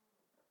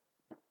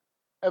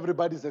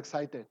 Everybody's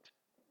excited.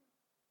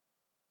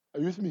 Are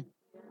you with me?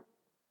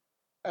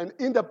 And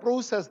in the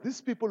process, these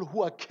people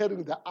who are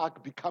carrying the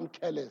ark become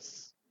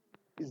careless.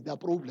 It's their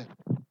problem.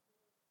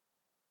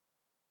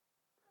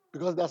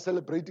 Because they're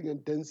celebrating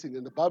and dancing.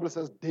 And the Bible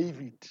says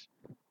David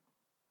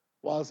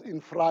was in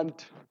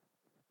front.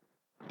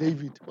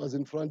 David was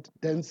in front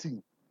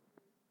dancing.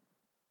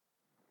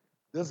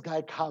 This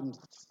guy comes.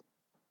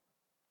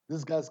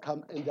 These guys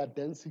come and they're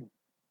dancing.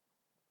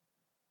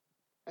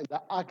 And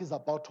the ark is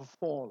about to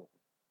fall.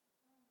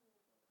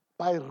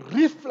 By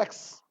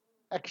reflex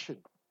action.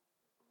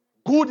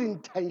 Good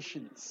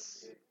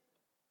intentions.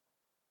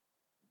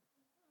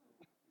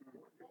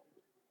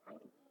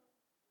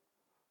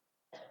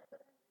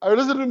 Are you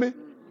listening to me?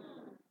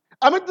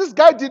 I mean, this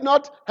guy did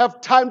not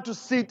have time to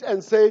sit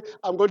and say,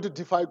 I'm going to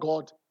defy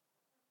God.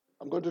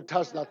 I'm going to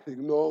touch that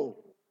thing. No,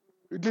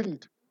 he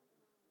didn't.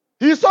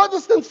 He saw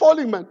this thing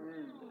falling, man.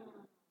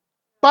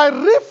 By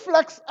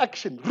reflex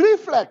action.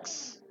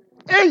 Reflex.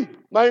 Hey,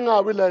 my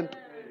will land.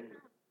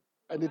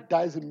 And it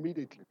dies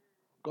immediately.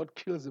 God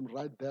kills him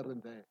right there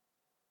and there.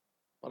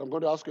 But I'm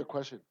going to ask you a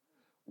question.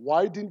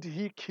 Why didn't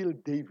he kill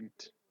David,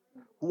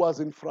 who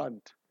was in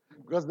front?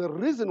 Because the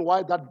reason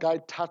why that guy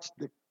touched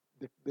the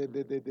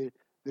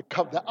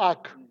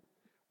ark,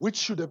 which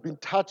should have been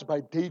touched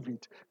by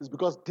David, is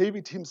because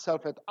David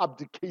himself had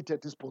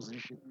abdicated his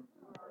position.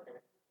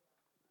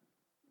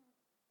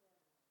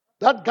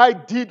 That guy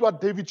did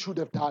what David should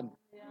have done.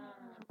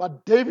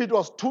 But David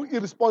was too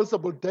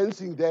irresponsible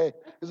dancing there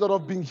instead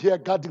of being here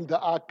guarding the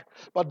ark.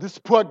 But this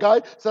poor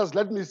guy says,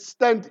 let me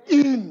stand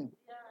in.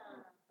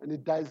 And he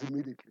dies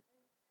immediately.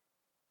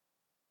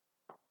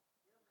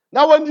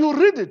 Now when you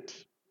read it,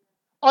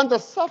 on the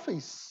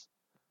surface,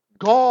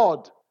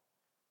 God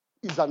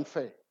is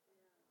unfair.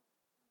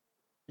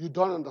 You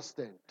don't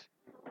understand.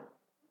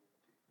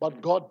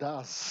 But God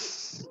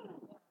does.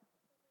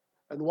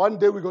 And one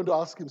day we're going to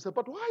ask him, say,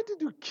 but why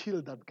did you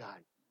kill that guy?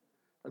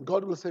 And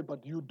God will say,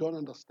 but you don't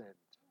understand.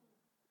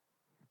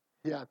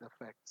 Here are the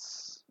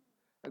facts.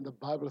 And the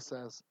Bible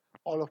says,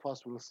 all of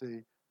us will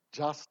say,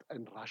 just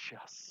and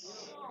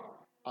righteous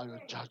are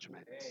your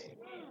judgment,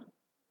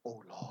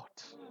 oh Lord.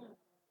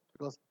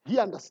 Because he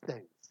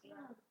understands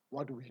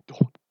what we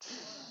don't.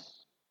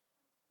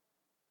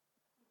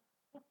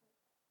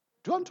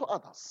 Do unto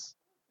others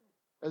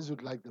as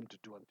you'd like them to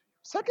do unto you.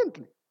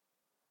 Secondly,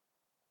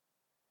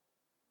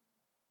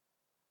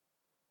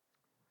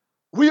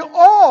 we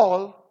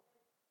all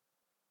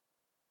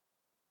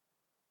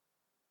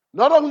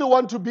not only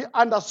want to be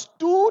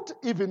understood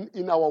even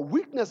in our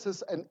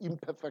weaknesses and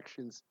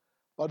imperfections,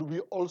 but we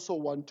also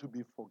want to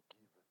be forgiven.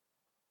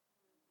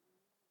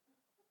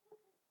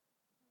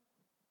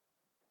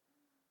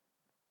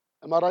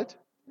 Am I right?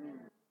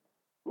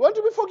 We want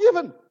to be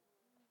forgiven.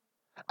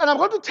 And I'm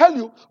going to tell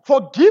you,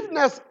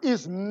 forgiveness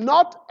is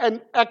not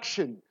an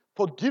action.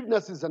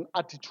 Forgiveness is an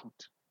attitude.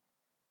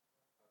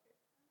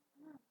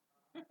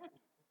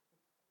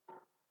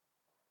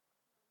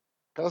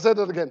 Can I say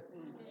that again?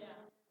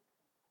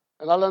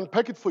 And I'll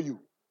unpack it for you.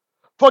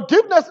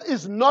 Forgiveness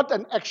is not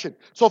an action.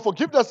 So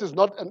forgiveness is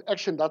not an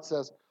action that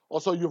says,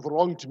 also you've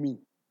wronged me.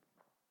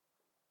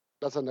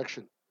 That's an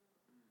action.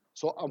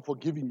 So I'm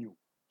forgiving you.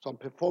 So I'm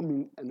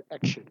performing an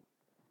action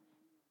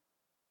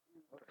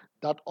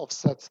that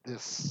offsets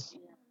this.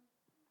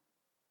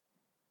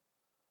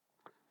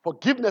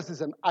 Forgiveness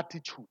is an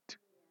attitude.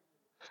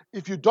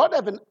 If you don't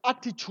have an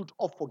attitude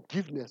of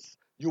forgiveness,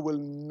 you will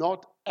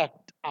not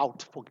act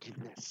out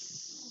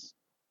forgiveness.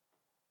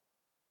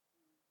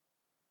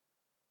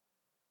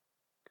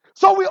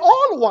 So we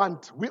all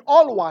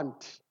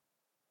want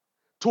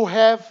to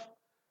have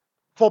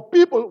For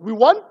people, we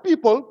want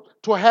people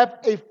to have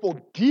a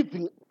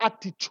forgiving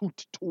attitude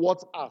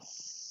towards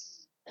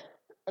us.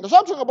 And that's why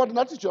I'm talking about an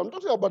attitude. I'm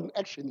not talking about an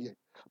action here.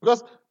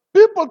 Because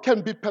people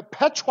can be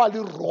perpetually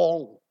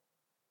wrong.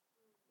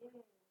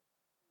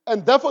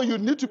 And therefore, you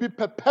need to be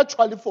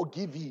perpetually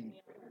forgiving.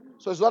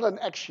 So it's not an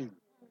action,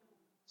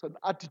 it's an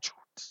attitude.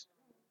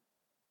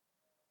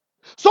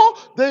 So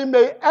they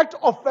may act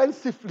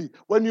offensively.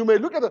 When you may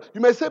look at it,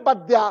 you may say,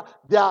 but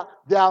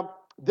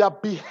their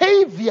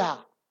behavior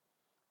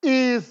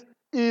is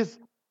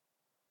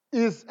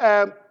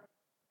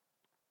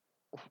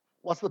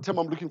what's the term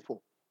I'm looking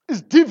for?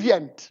 Is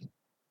deviant.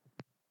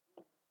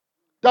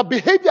 The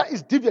behavior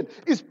is deviant,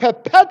 is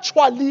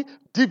perpetually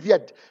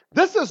deviant.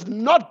 This is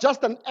not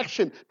just an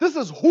action. This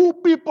is who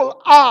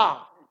people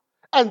are.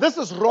 And this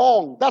is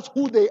wrong. That's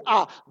who they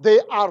are. They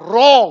are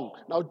wrong.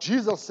 Now,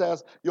 Jesus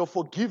says your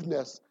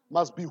forgiveness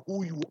must be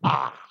who you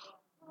are.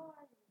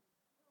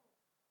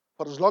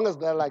 For as long as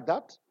they're like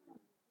that,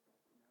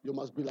 you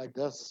must be like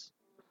this.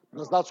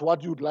 Because that's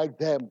what you'd like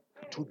them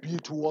to be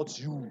towards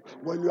you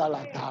when you are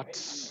like that.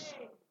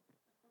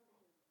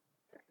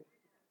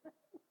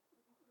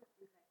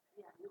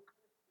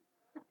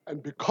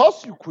 And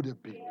because you could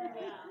have been.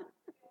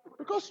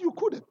 Because you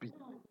could have been.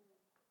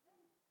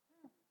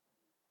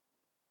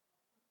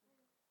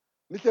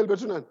 Nikhil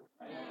Betunan.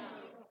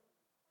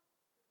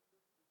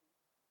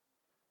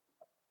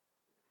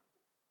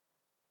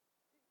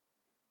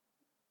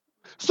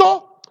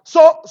 So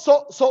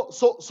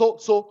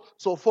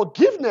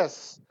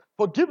forgiveness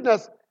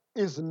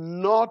is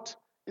not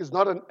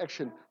an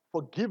action.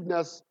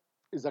 Forgiveness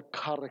is a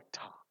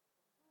character.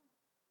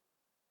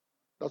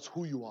 That's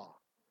who you are.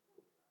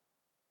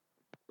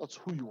 That's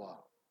who you are.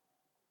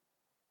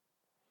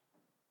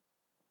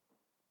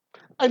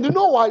 And you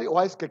know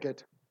why is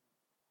Keket?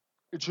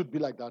 It should be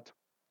like that.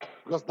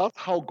 Because that's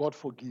how God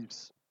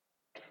forgives.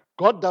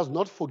 God does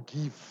not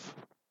forgive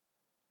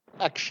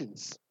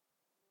actions.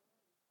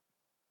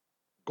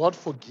 God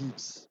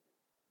forgives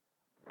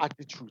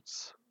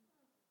attitudes.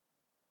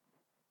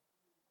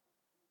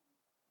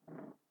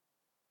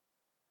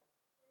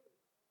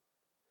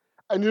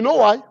 And you know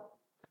why?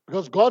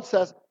 Because God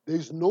says there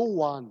is no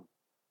one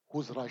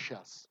who's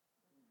righteous.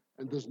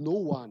 And there's no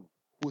one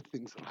who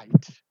thinks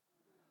right.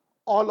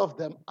 All of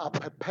them are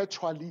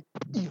perpetually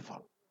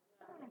evil.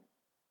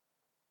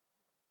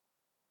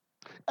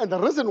 And the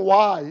reason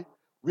why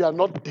we are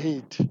not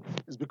dead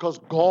is because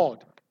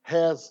God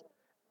has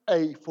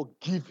a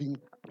forgiving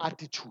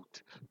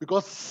attitude.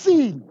 Because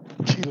sin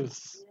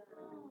kills.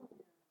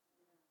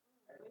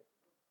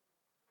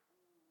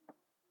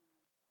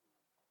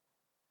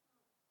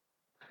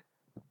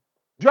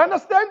 Do you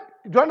understand?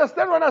 Do you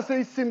understand when I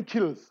say sin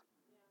kills?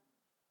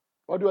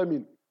 What do I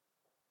mean?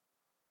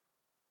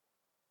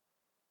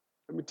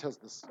 Let me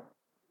test this.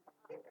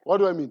 What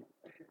do I mean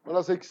when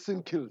I say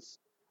sin kills?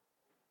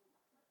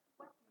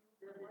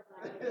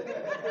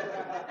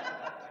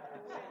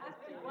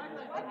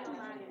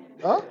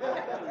 Huh?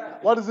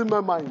 What is in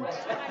my mind?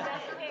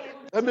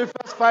 Let me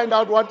first find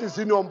out what is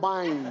in your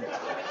mind.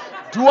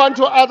 Do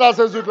unto others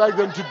as you'd like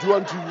them to do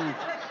unto you.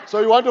 So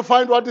you want to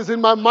find what is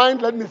in my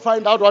mind? Let me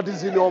find out what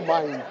is in your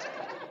mind.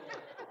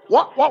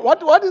 When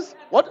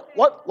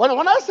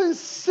I say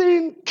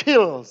sin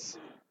kills,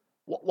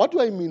 what do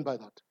I mean by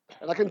that?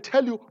 And I can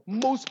tell you,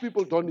 most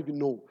people don't even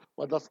know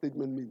what that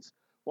statement means.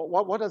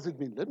 What does it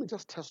mean? Let me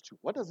just test you.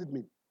 What does it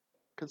mean?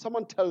 Can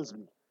someone tell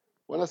me?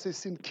 When I say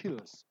sin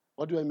kills,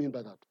 what do I mean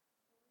by that?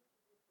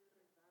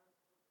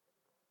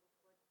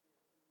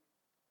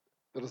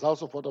 The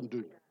results of what I'm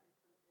doing.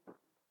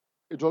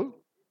 It will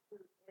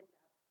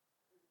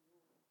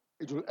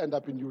end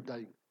up in you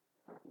dying.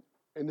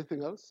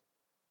 Anything else?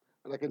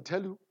 And I can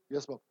tell you,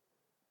 yes, ma'am.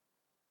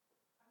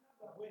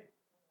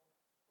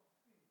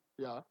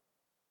 Yeah.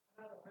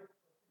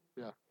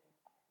 Yeah.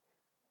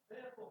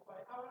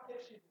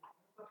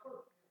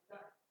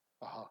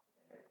 Uh-huh.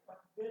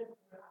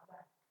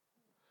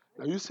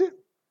 Now you see,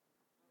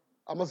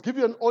 I must give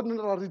you an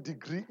ordinary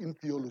degree in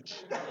theology.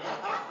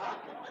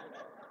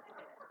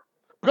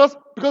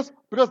 because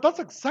that's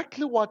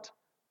exactly what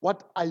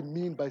I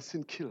mean by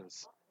sin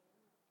kills.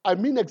 I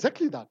mean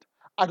exactly that.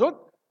 I don't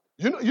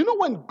you know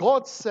when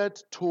God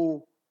said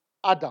to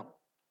Adam,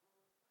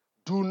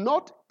 do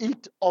not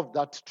eat of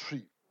that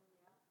tree.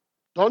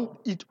 Don't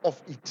eat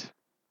of it.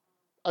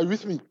 Are you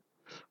with me?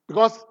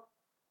 Because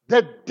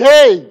the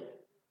day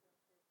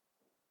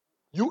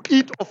you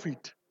eat of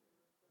it,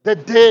 the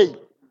day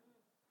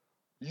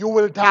you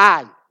will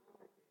die.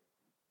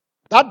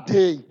 That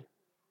day.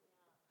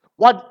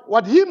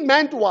 What he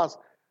meant was,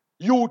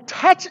 you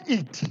touch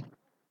it,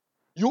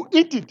 you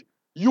eat it,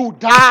 you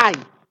die.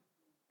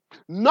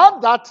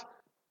 Not that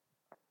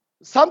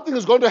something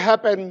is going to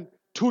happen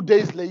 2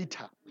 days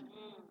later.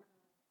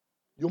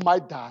 You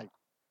might die.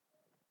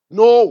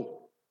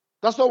 No,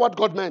 that's not what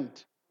God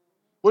meant.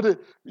 But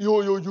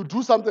you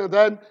do something,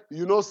 then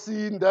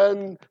sin,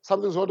 then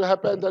something's going to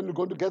happen, then you're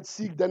going to get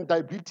sick, then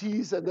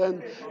diabetes, and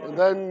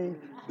then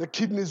the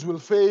kidneys will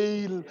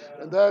fail,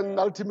 and then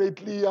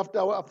ultimately after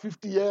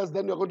 50 years,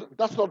 then you're going to.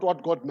 That's not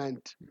what God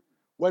meant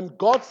When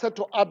God said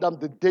to Adam,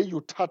 the day you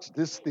touch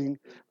this thing,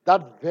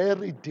 that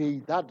very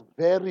day,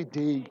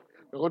 you're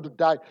going to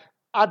die.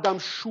 Adam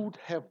should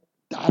have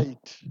died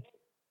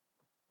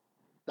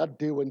that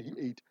day when he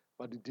ate,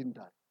 but he didn't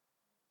die.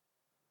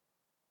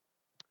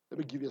 Let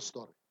me give you a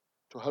story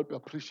to help you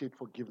appreciate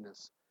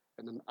forgiveness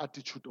and an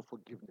attitude of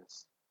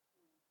forgiveness.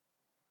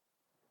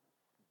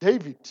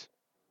 David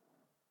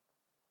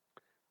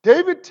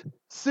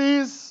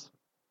sees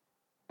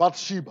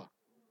Bathsheba.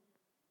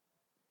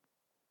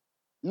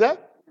 Ne?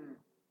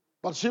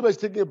 Bathsheba is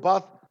taking a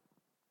bath.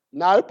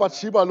 Now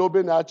Bathsheba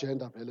lobe na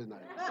agenda vele nayo.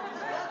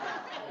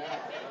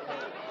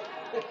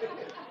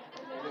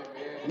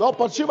 No,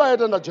 Bathsheba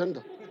had an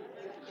agenda.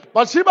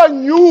 Bathsheba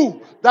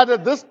knew that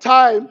at this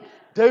time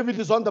David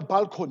is on the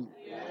balcony.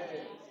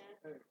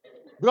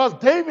 Because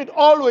David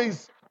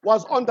always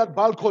was on that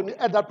balcony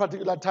at that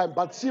particular time.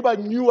 Bathsheba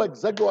knew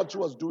exactly what she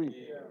was doing.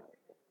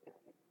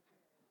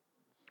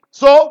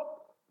 So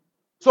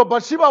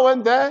Bathsheba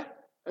went there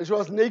and she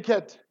was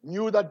naked,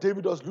 knew that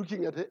David was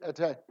looking at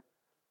her.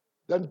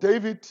 Then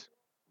David,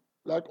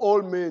 like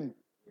all men,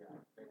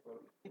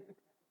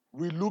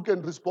 we look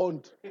and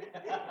respond.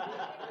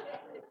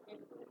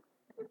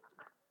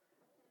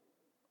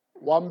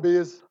 One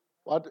base,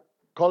 what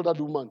called that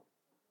woman?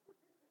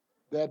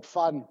 They had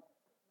fun,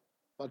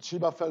 but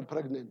Sheba fell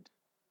pregnant.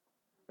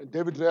 And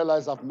David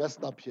realized, I've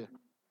messed up here.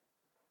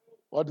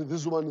 What if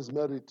this woman is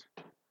married?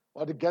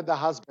 What to get the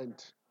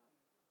husband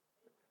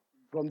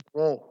from the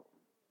war?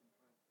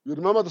 You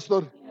remember the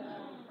story?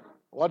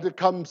 What to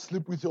come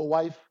sleep with your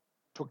wife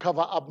to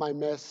cover up my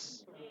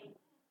mess?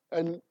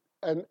 And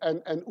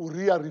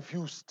Uriah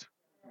refused.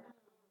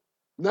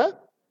 Ne?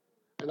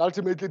 And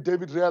ultimately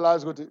David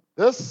realized,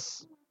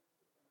 this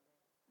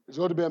is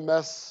going to be a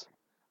mess.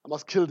 I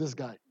must kill this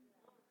guy.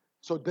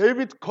 So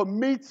David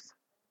commits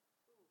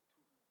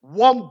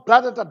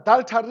warm-blooded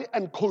adultery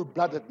and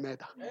cold-blooded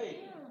murder.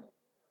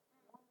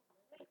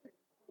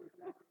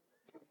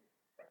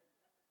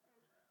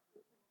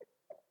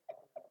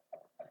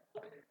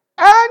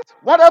 And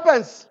what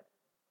happens?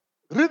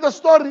 Read the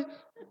story.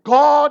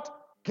 God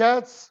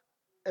gets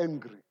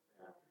angry.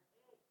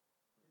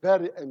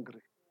 Very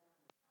angry.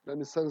 Then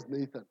he sends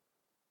Nathan.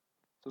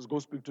 Says, go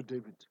speak to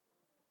David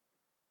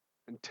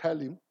and tell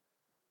him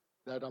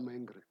that I'm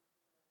angry.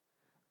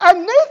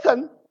 And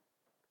Nathan,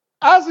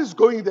 as he's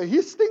going there,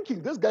 he's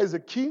thinking, this guy is a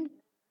king,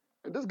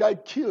 and this guy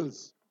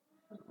kills.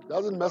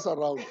 Doesn't mess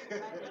around.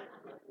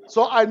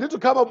 So I need to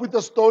come up with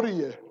a story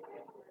here.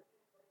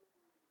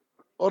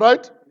 All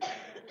right?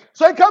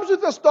 So he comes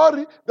with a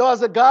story. There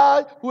was a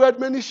guy who had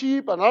many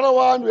sheep, another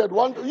one who had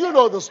one. You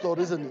know the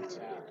story, isn't it?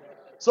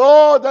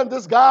 So then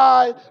this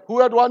guy who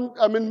had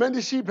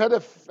many sheep had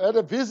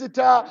a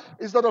visitor.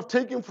 Instead of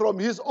taking from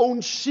his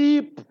own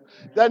sheep,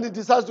 then he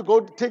decides to go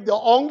take the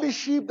only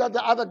sheep that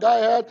the other guy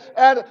had.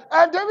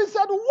 And David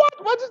said, what?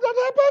 Why did that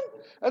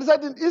happen? And he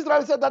said, in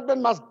Israel, he said, that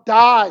man must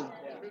die.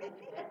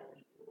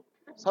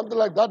 Something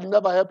like that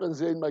never happens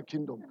here in my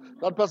kingdom.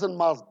 That person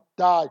must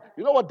die.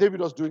 You know what David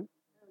was doing?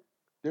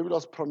 David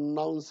was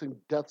pronouncing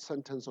death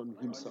sentence on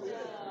himself.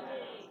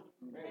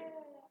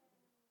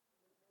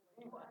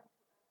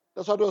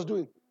 That's what he was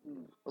doing.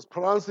 He was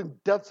pronouncing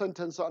death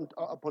sentence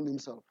upon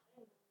himself.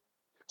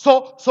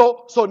 So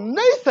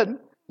Nathan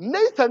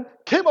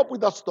came up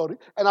with that story,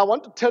 and I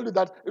want to tell you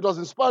that it was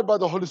inspired by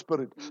the Holy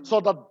Spirit,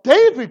 so that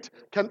David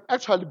can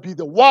actually be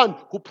the one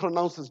who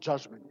pronounces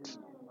judgment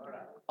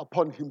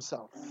upon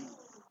himself.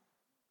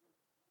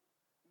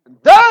 And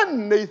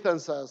then Nathan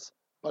says,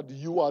 but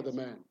you are the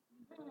man.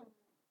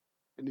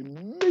 And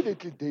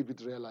immediately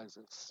David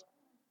realizes,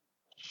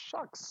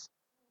 shucks.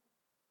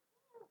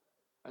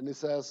 And he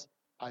says,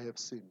 I have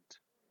sinned.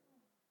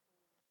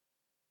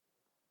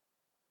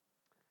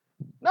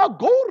 Now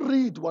go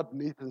read what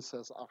Nathan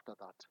says after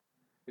that.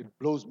 It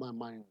blows my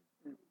mind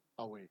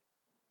away.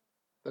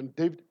 Then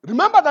David,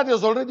 remember that he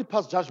has already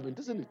passed judgment,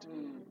 isn't it?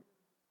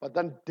 But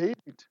then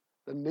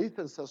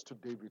Nathan says to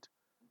David,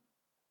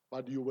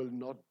 but you will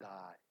not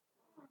die.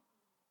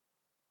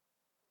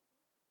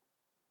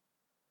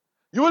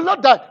 You will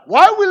not die.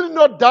 Why will you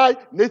not die?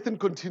 Nathan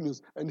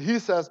continues. And he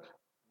says,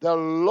 the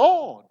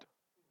Lord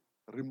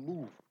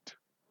removed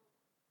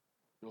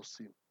your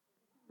sin.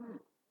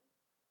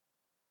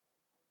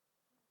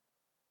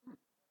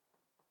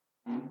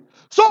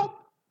 So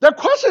the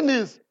question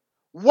is,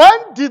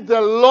 when did the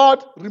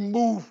Lord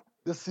remove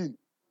the sin?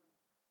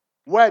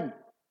 When?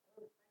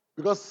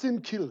 Because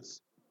sin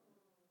kills.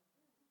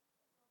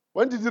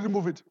 When did he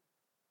remove it?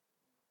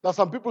 Now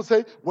some people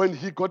say when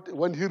he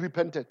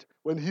repented,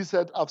 when he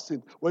said, I've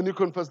sinned, when he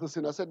confessed the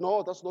sin. I said,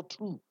 no, that's not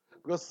true.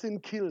 Because sin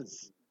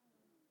kills.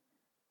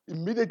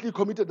 Immediately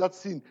committed that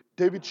sin,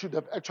 David should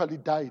have actually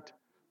died.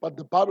 But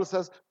the Bible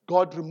says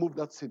God removed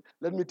that sin.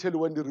 Let me tell you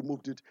when he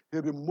removed it. He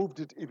removed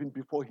it even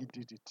before he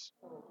did it.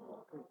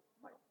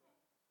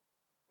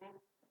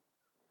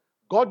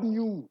 God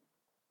knew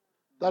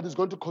that he's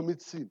going to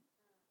commit sin.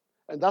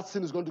 And that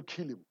sin is going to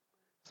kill him.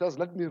 He says,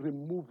 let me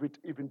remove it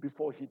even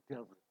before he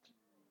does it.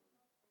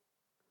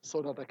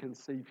 So that I can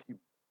save him.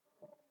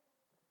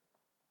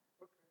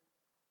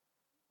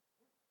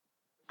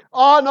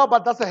 Oh, no,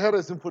 but that's a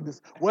heresy for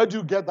this. Where do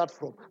you get that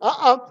from?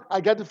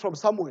 I get it from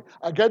somewhere.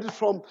 I get it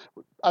from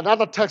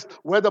another text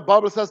where the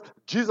Bible says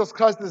Jesus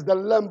Christ is the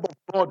Lamb of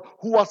God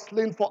who was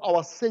slain for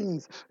our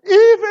sins,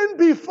 even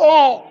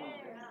before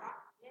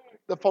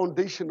the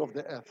foundation of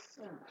the earth.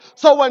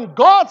 So when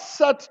God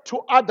said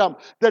to Adam,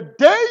 the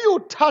day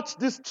you touch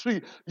this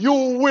tree, you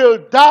will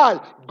die.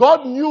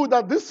 God knew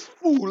that this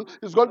fool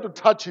is going to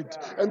touch it.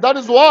 And that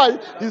is why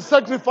he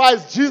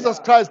sacrificed Jesus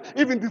Christ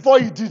even before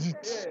he did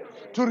it,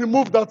 to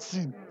remove that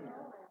sin.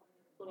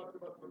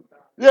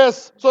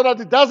 Yes, so that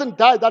it doesn't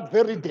die that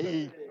very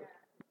day.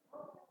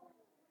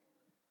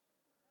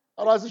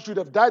 Otherwise, it should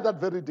have died that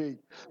very day.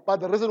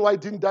 But the reason why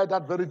it didn't die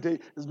that very day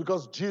is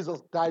because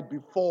Jesus died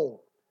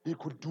before he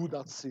could do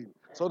that sin.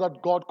 So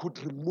that God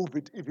could remove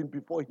it even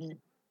before he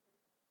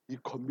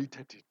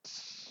committed it.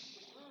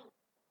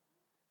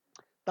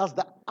 That's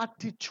the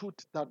attitude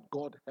that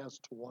God has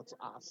towards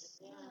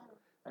us.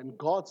 And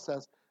God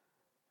says,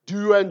 do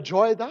you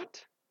enjoy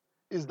that?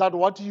 Is that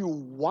what you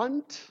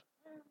want?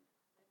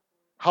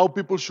 How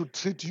people should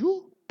treat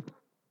you?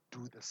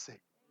 Do the same.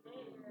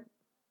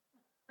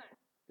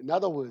 In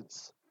other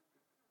words,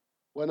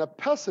 when a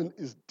person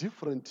is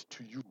different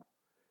to you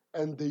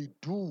and they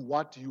do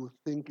what you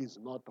think is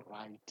not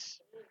right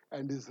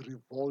and is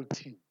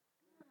revolting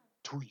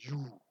to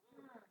you,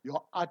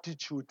 your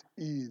attitude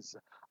is,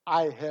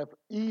 I have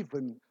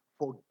even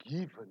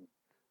forgiven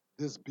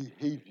this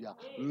behavior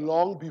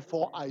long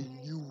before I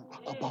knew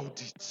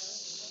about it.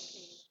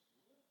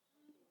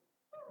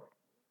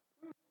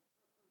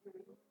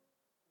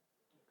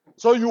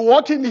 So you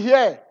walk in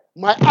here,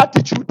 my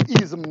attitude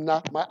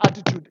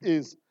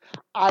is,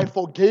 I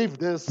forgave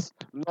this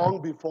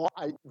long before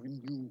I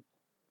even knew.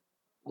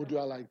 Or do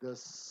I like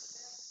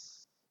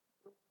this?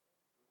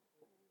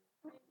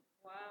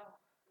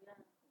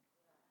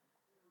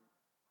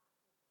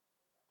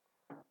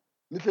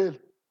 Little,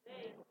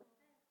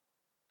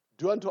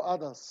 do unto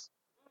others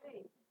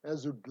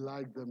as you'd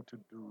like them to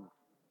do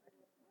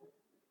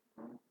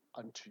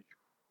unto you.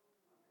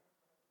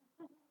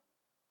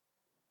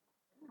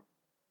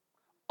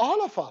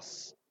 All of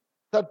us,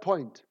 third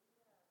point,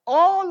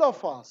 all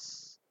of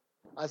us,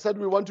 I said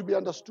we want to be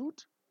understood,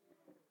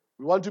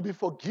 we want to be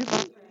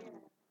forgiven.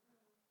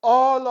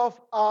 All of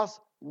us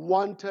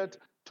wanted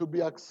to be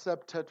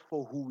accepted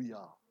for who we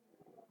are.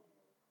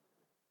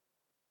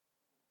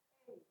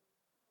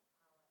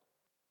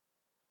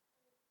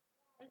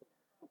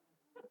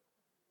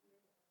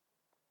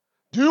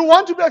 Do you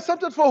want to be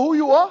accepted for who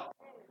you are?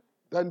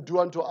 Then do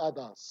unto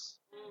others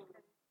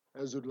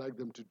as you'd like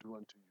them to do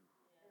unto you.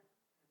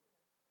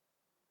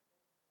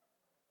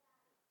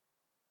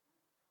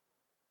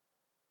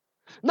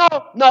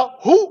 Now,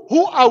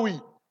 who are we?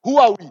 Who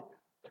are we?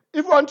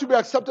 If you want to be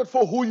accepted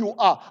for who you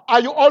are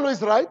you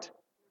always right?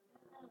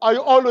 Are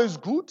you always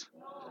good?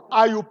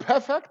 Are you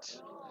perfect?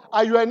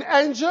 Are you an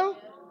angel?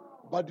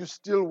 But you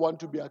still want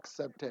to be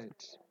accepted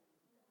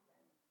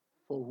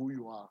for who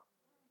you are.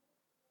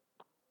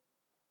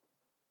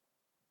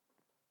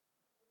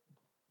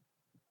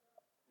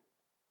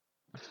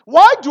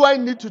 Why do I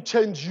need to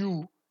change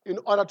you in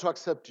order to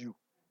accept you?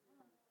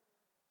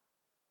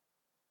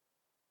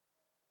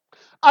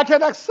 I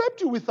can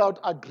accept you without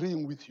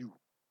agreeing with you.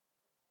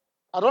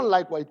 I don't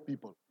like white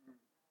people,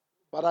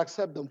 but I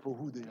accept them for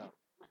who they are.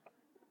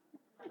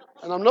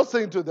 And I'm not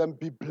saying to them,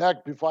 be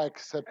black before I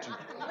accept you.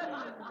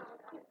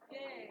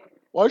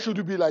 Why should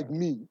you be like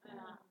me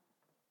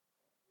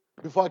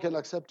before I can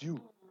accept you?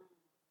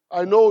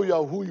 I know you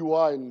are who you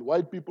are, and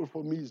white people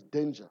for me is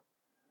danger.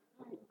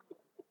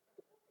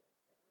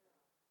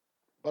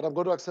 But I'm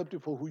going to accept you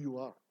for who you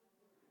are.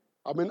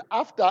 I mean,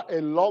 after a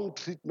long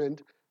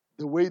treatment,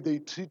 the way they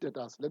treated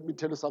us, let me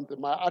tell you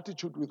something. My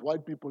attitude with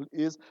white people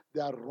is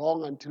they are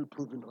wrong until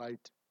proven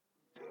right.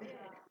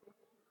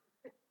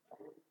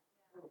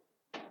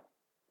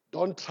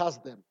 Don't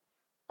trust them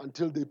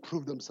until they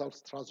prove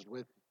themselves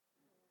trustworthy.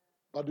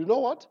 But you know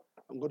what?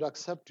 I'm going to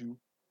accept you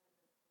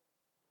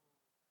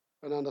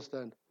and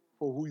understand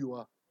for who you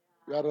are.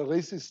 You are a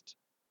racist.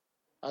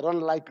 I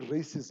don't like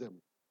racism,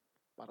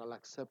 but I'll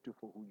accept you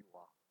for who you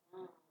are.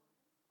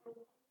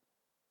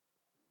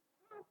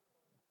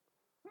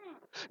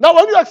 Now,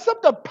 when you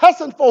accept a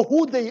person for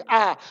who they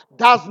are,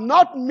 does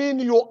not mean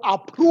you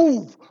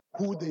approve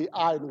who they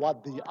are and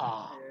what they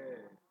are.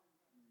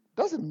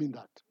 Doesn't mean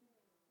that.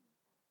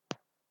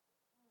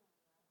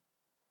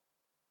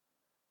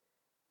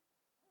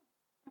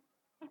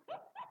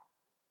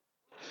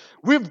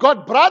 We've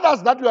got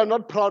brothers that we are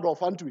not proud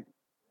of, aren't we?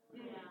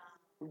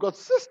 We've got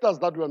sisters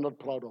that we are not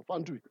proud of,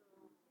 aren't we?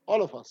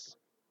 All of us.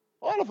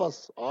 All of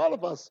us. All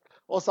of us.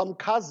 Or some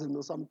cousin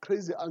or some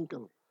crazy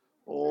uncle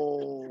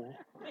or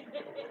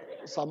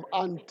some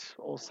aunt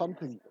or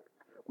something.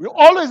 We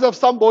always have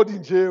somebody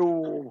in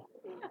jail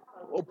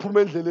or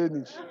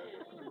Pumendeleni.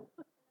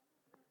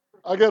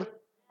 Again.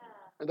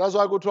 And that's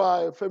why I go to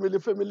a family,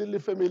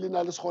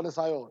 na le sekgole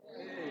sa yona.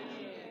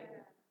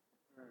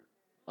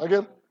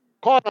 Again.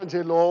 Khona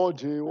nje lo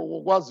nje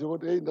ukwazi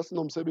ukuthi hey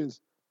ndasinomsebenzi.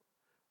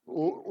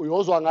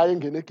 Uyozwa ngaye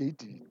engene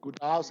egeyidini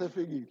ukuthi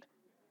usefikile.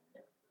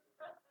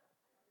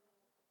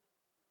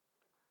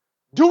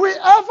 Do we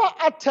ever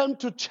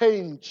attempt to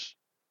change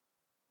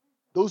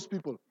those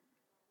people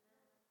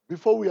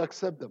before we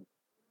accept them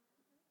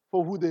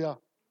for who they are?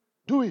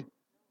 Do we?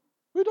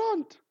 We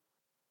don't.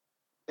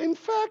 In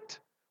fact,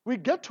 we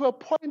get to a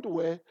point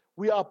where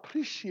we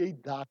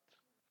appreciate that.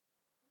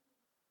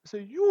 We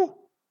say, you,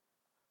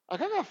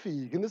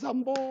 akakafiki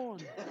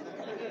nisambona.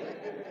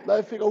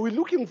 Nayifika, we're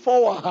looking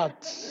forward.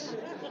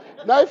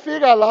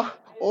 Nayifika la,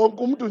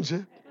 wonke umuntu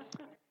nje.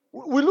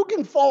 We're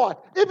looking forward,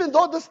 even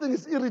though this thing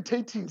is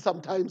irritating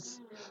sometimes.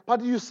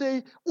 But you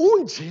say,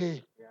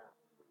 unje.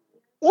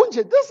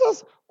 Unje, this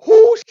is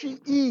who she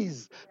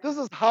is. This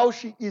is how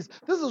she is.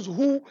 This is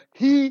who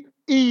he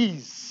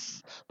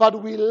is.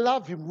 But we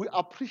love him. We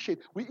appreciate.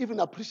 We even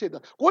appreciate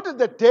that. What is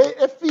the day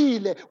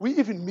efile? We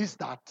even miss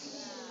that.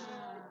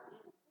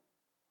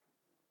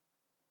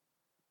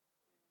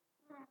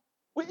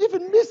 We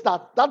even miss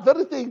that. That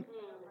very thing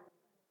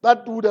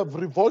that would have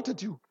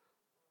revolted you.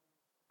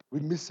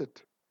 We miss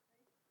it.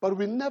 But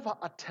we never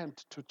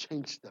attempt to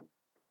change them.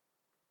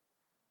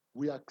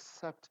 We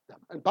accept them.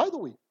 And by the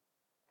way,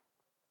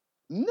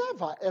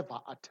 never ever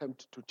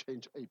attempt to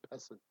change a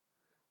person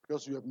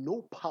because you have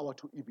no power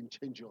to even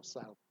change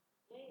yourself.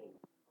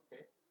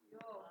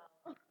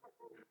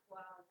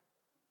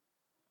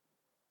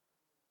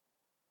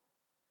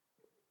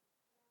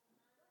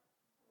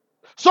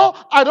 So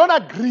I don't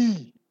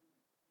agree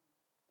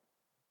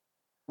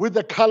with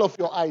the color of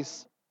your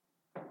eyes.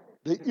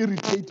 They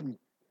irritate me.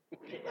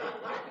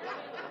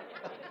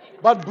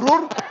 But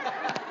bro,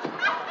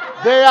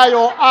 they are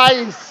your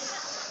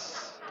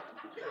eyes.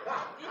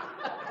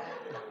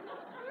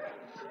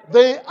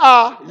 They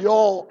are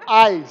your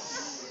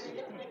eyes.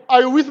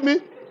 Are you with me?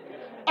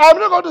 I'm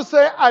not going to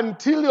say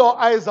until your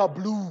eyes are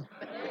blue.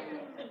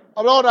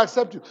 I'm not going to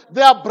accept you.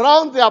 They are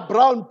brown,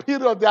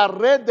 period. They are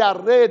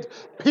red,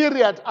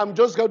 period. I'm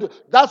just going to,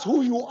 that's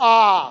who you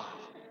are.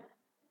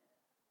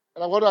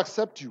 And I'm going to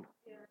accept you.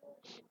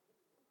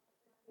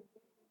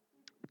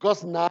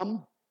 Because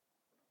now,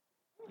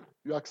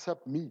 you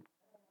accept me.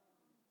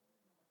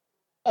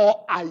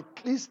 Or at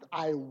least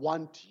I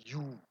want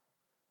you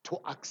to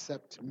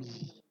accept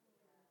me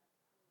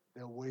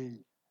the way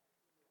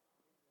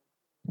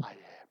I am.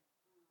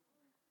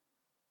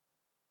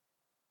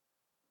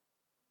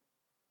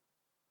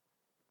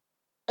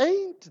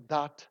 Ain't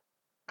that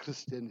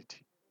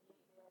Christianity?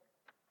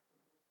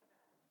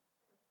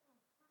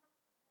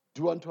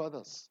 Do unto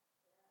others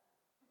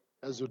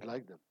as you'd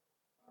like them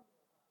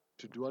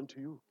to do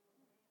unto you.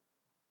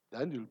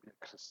 Then you'll be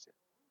a Christian.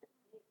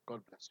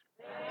 God bless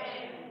you.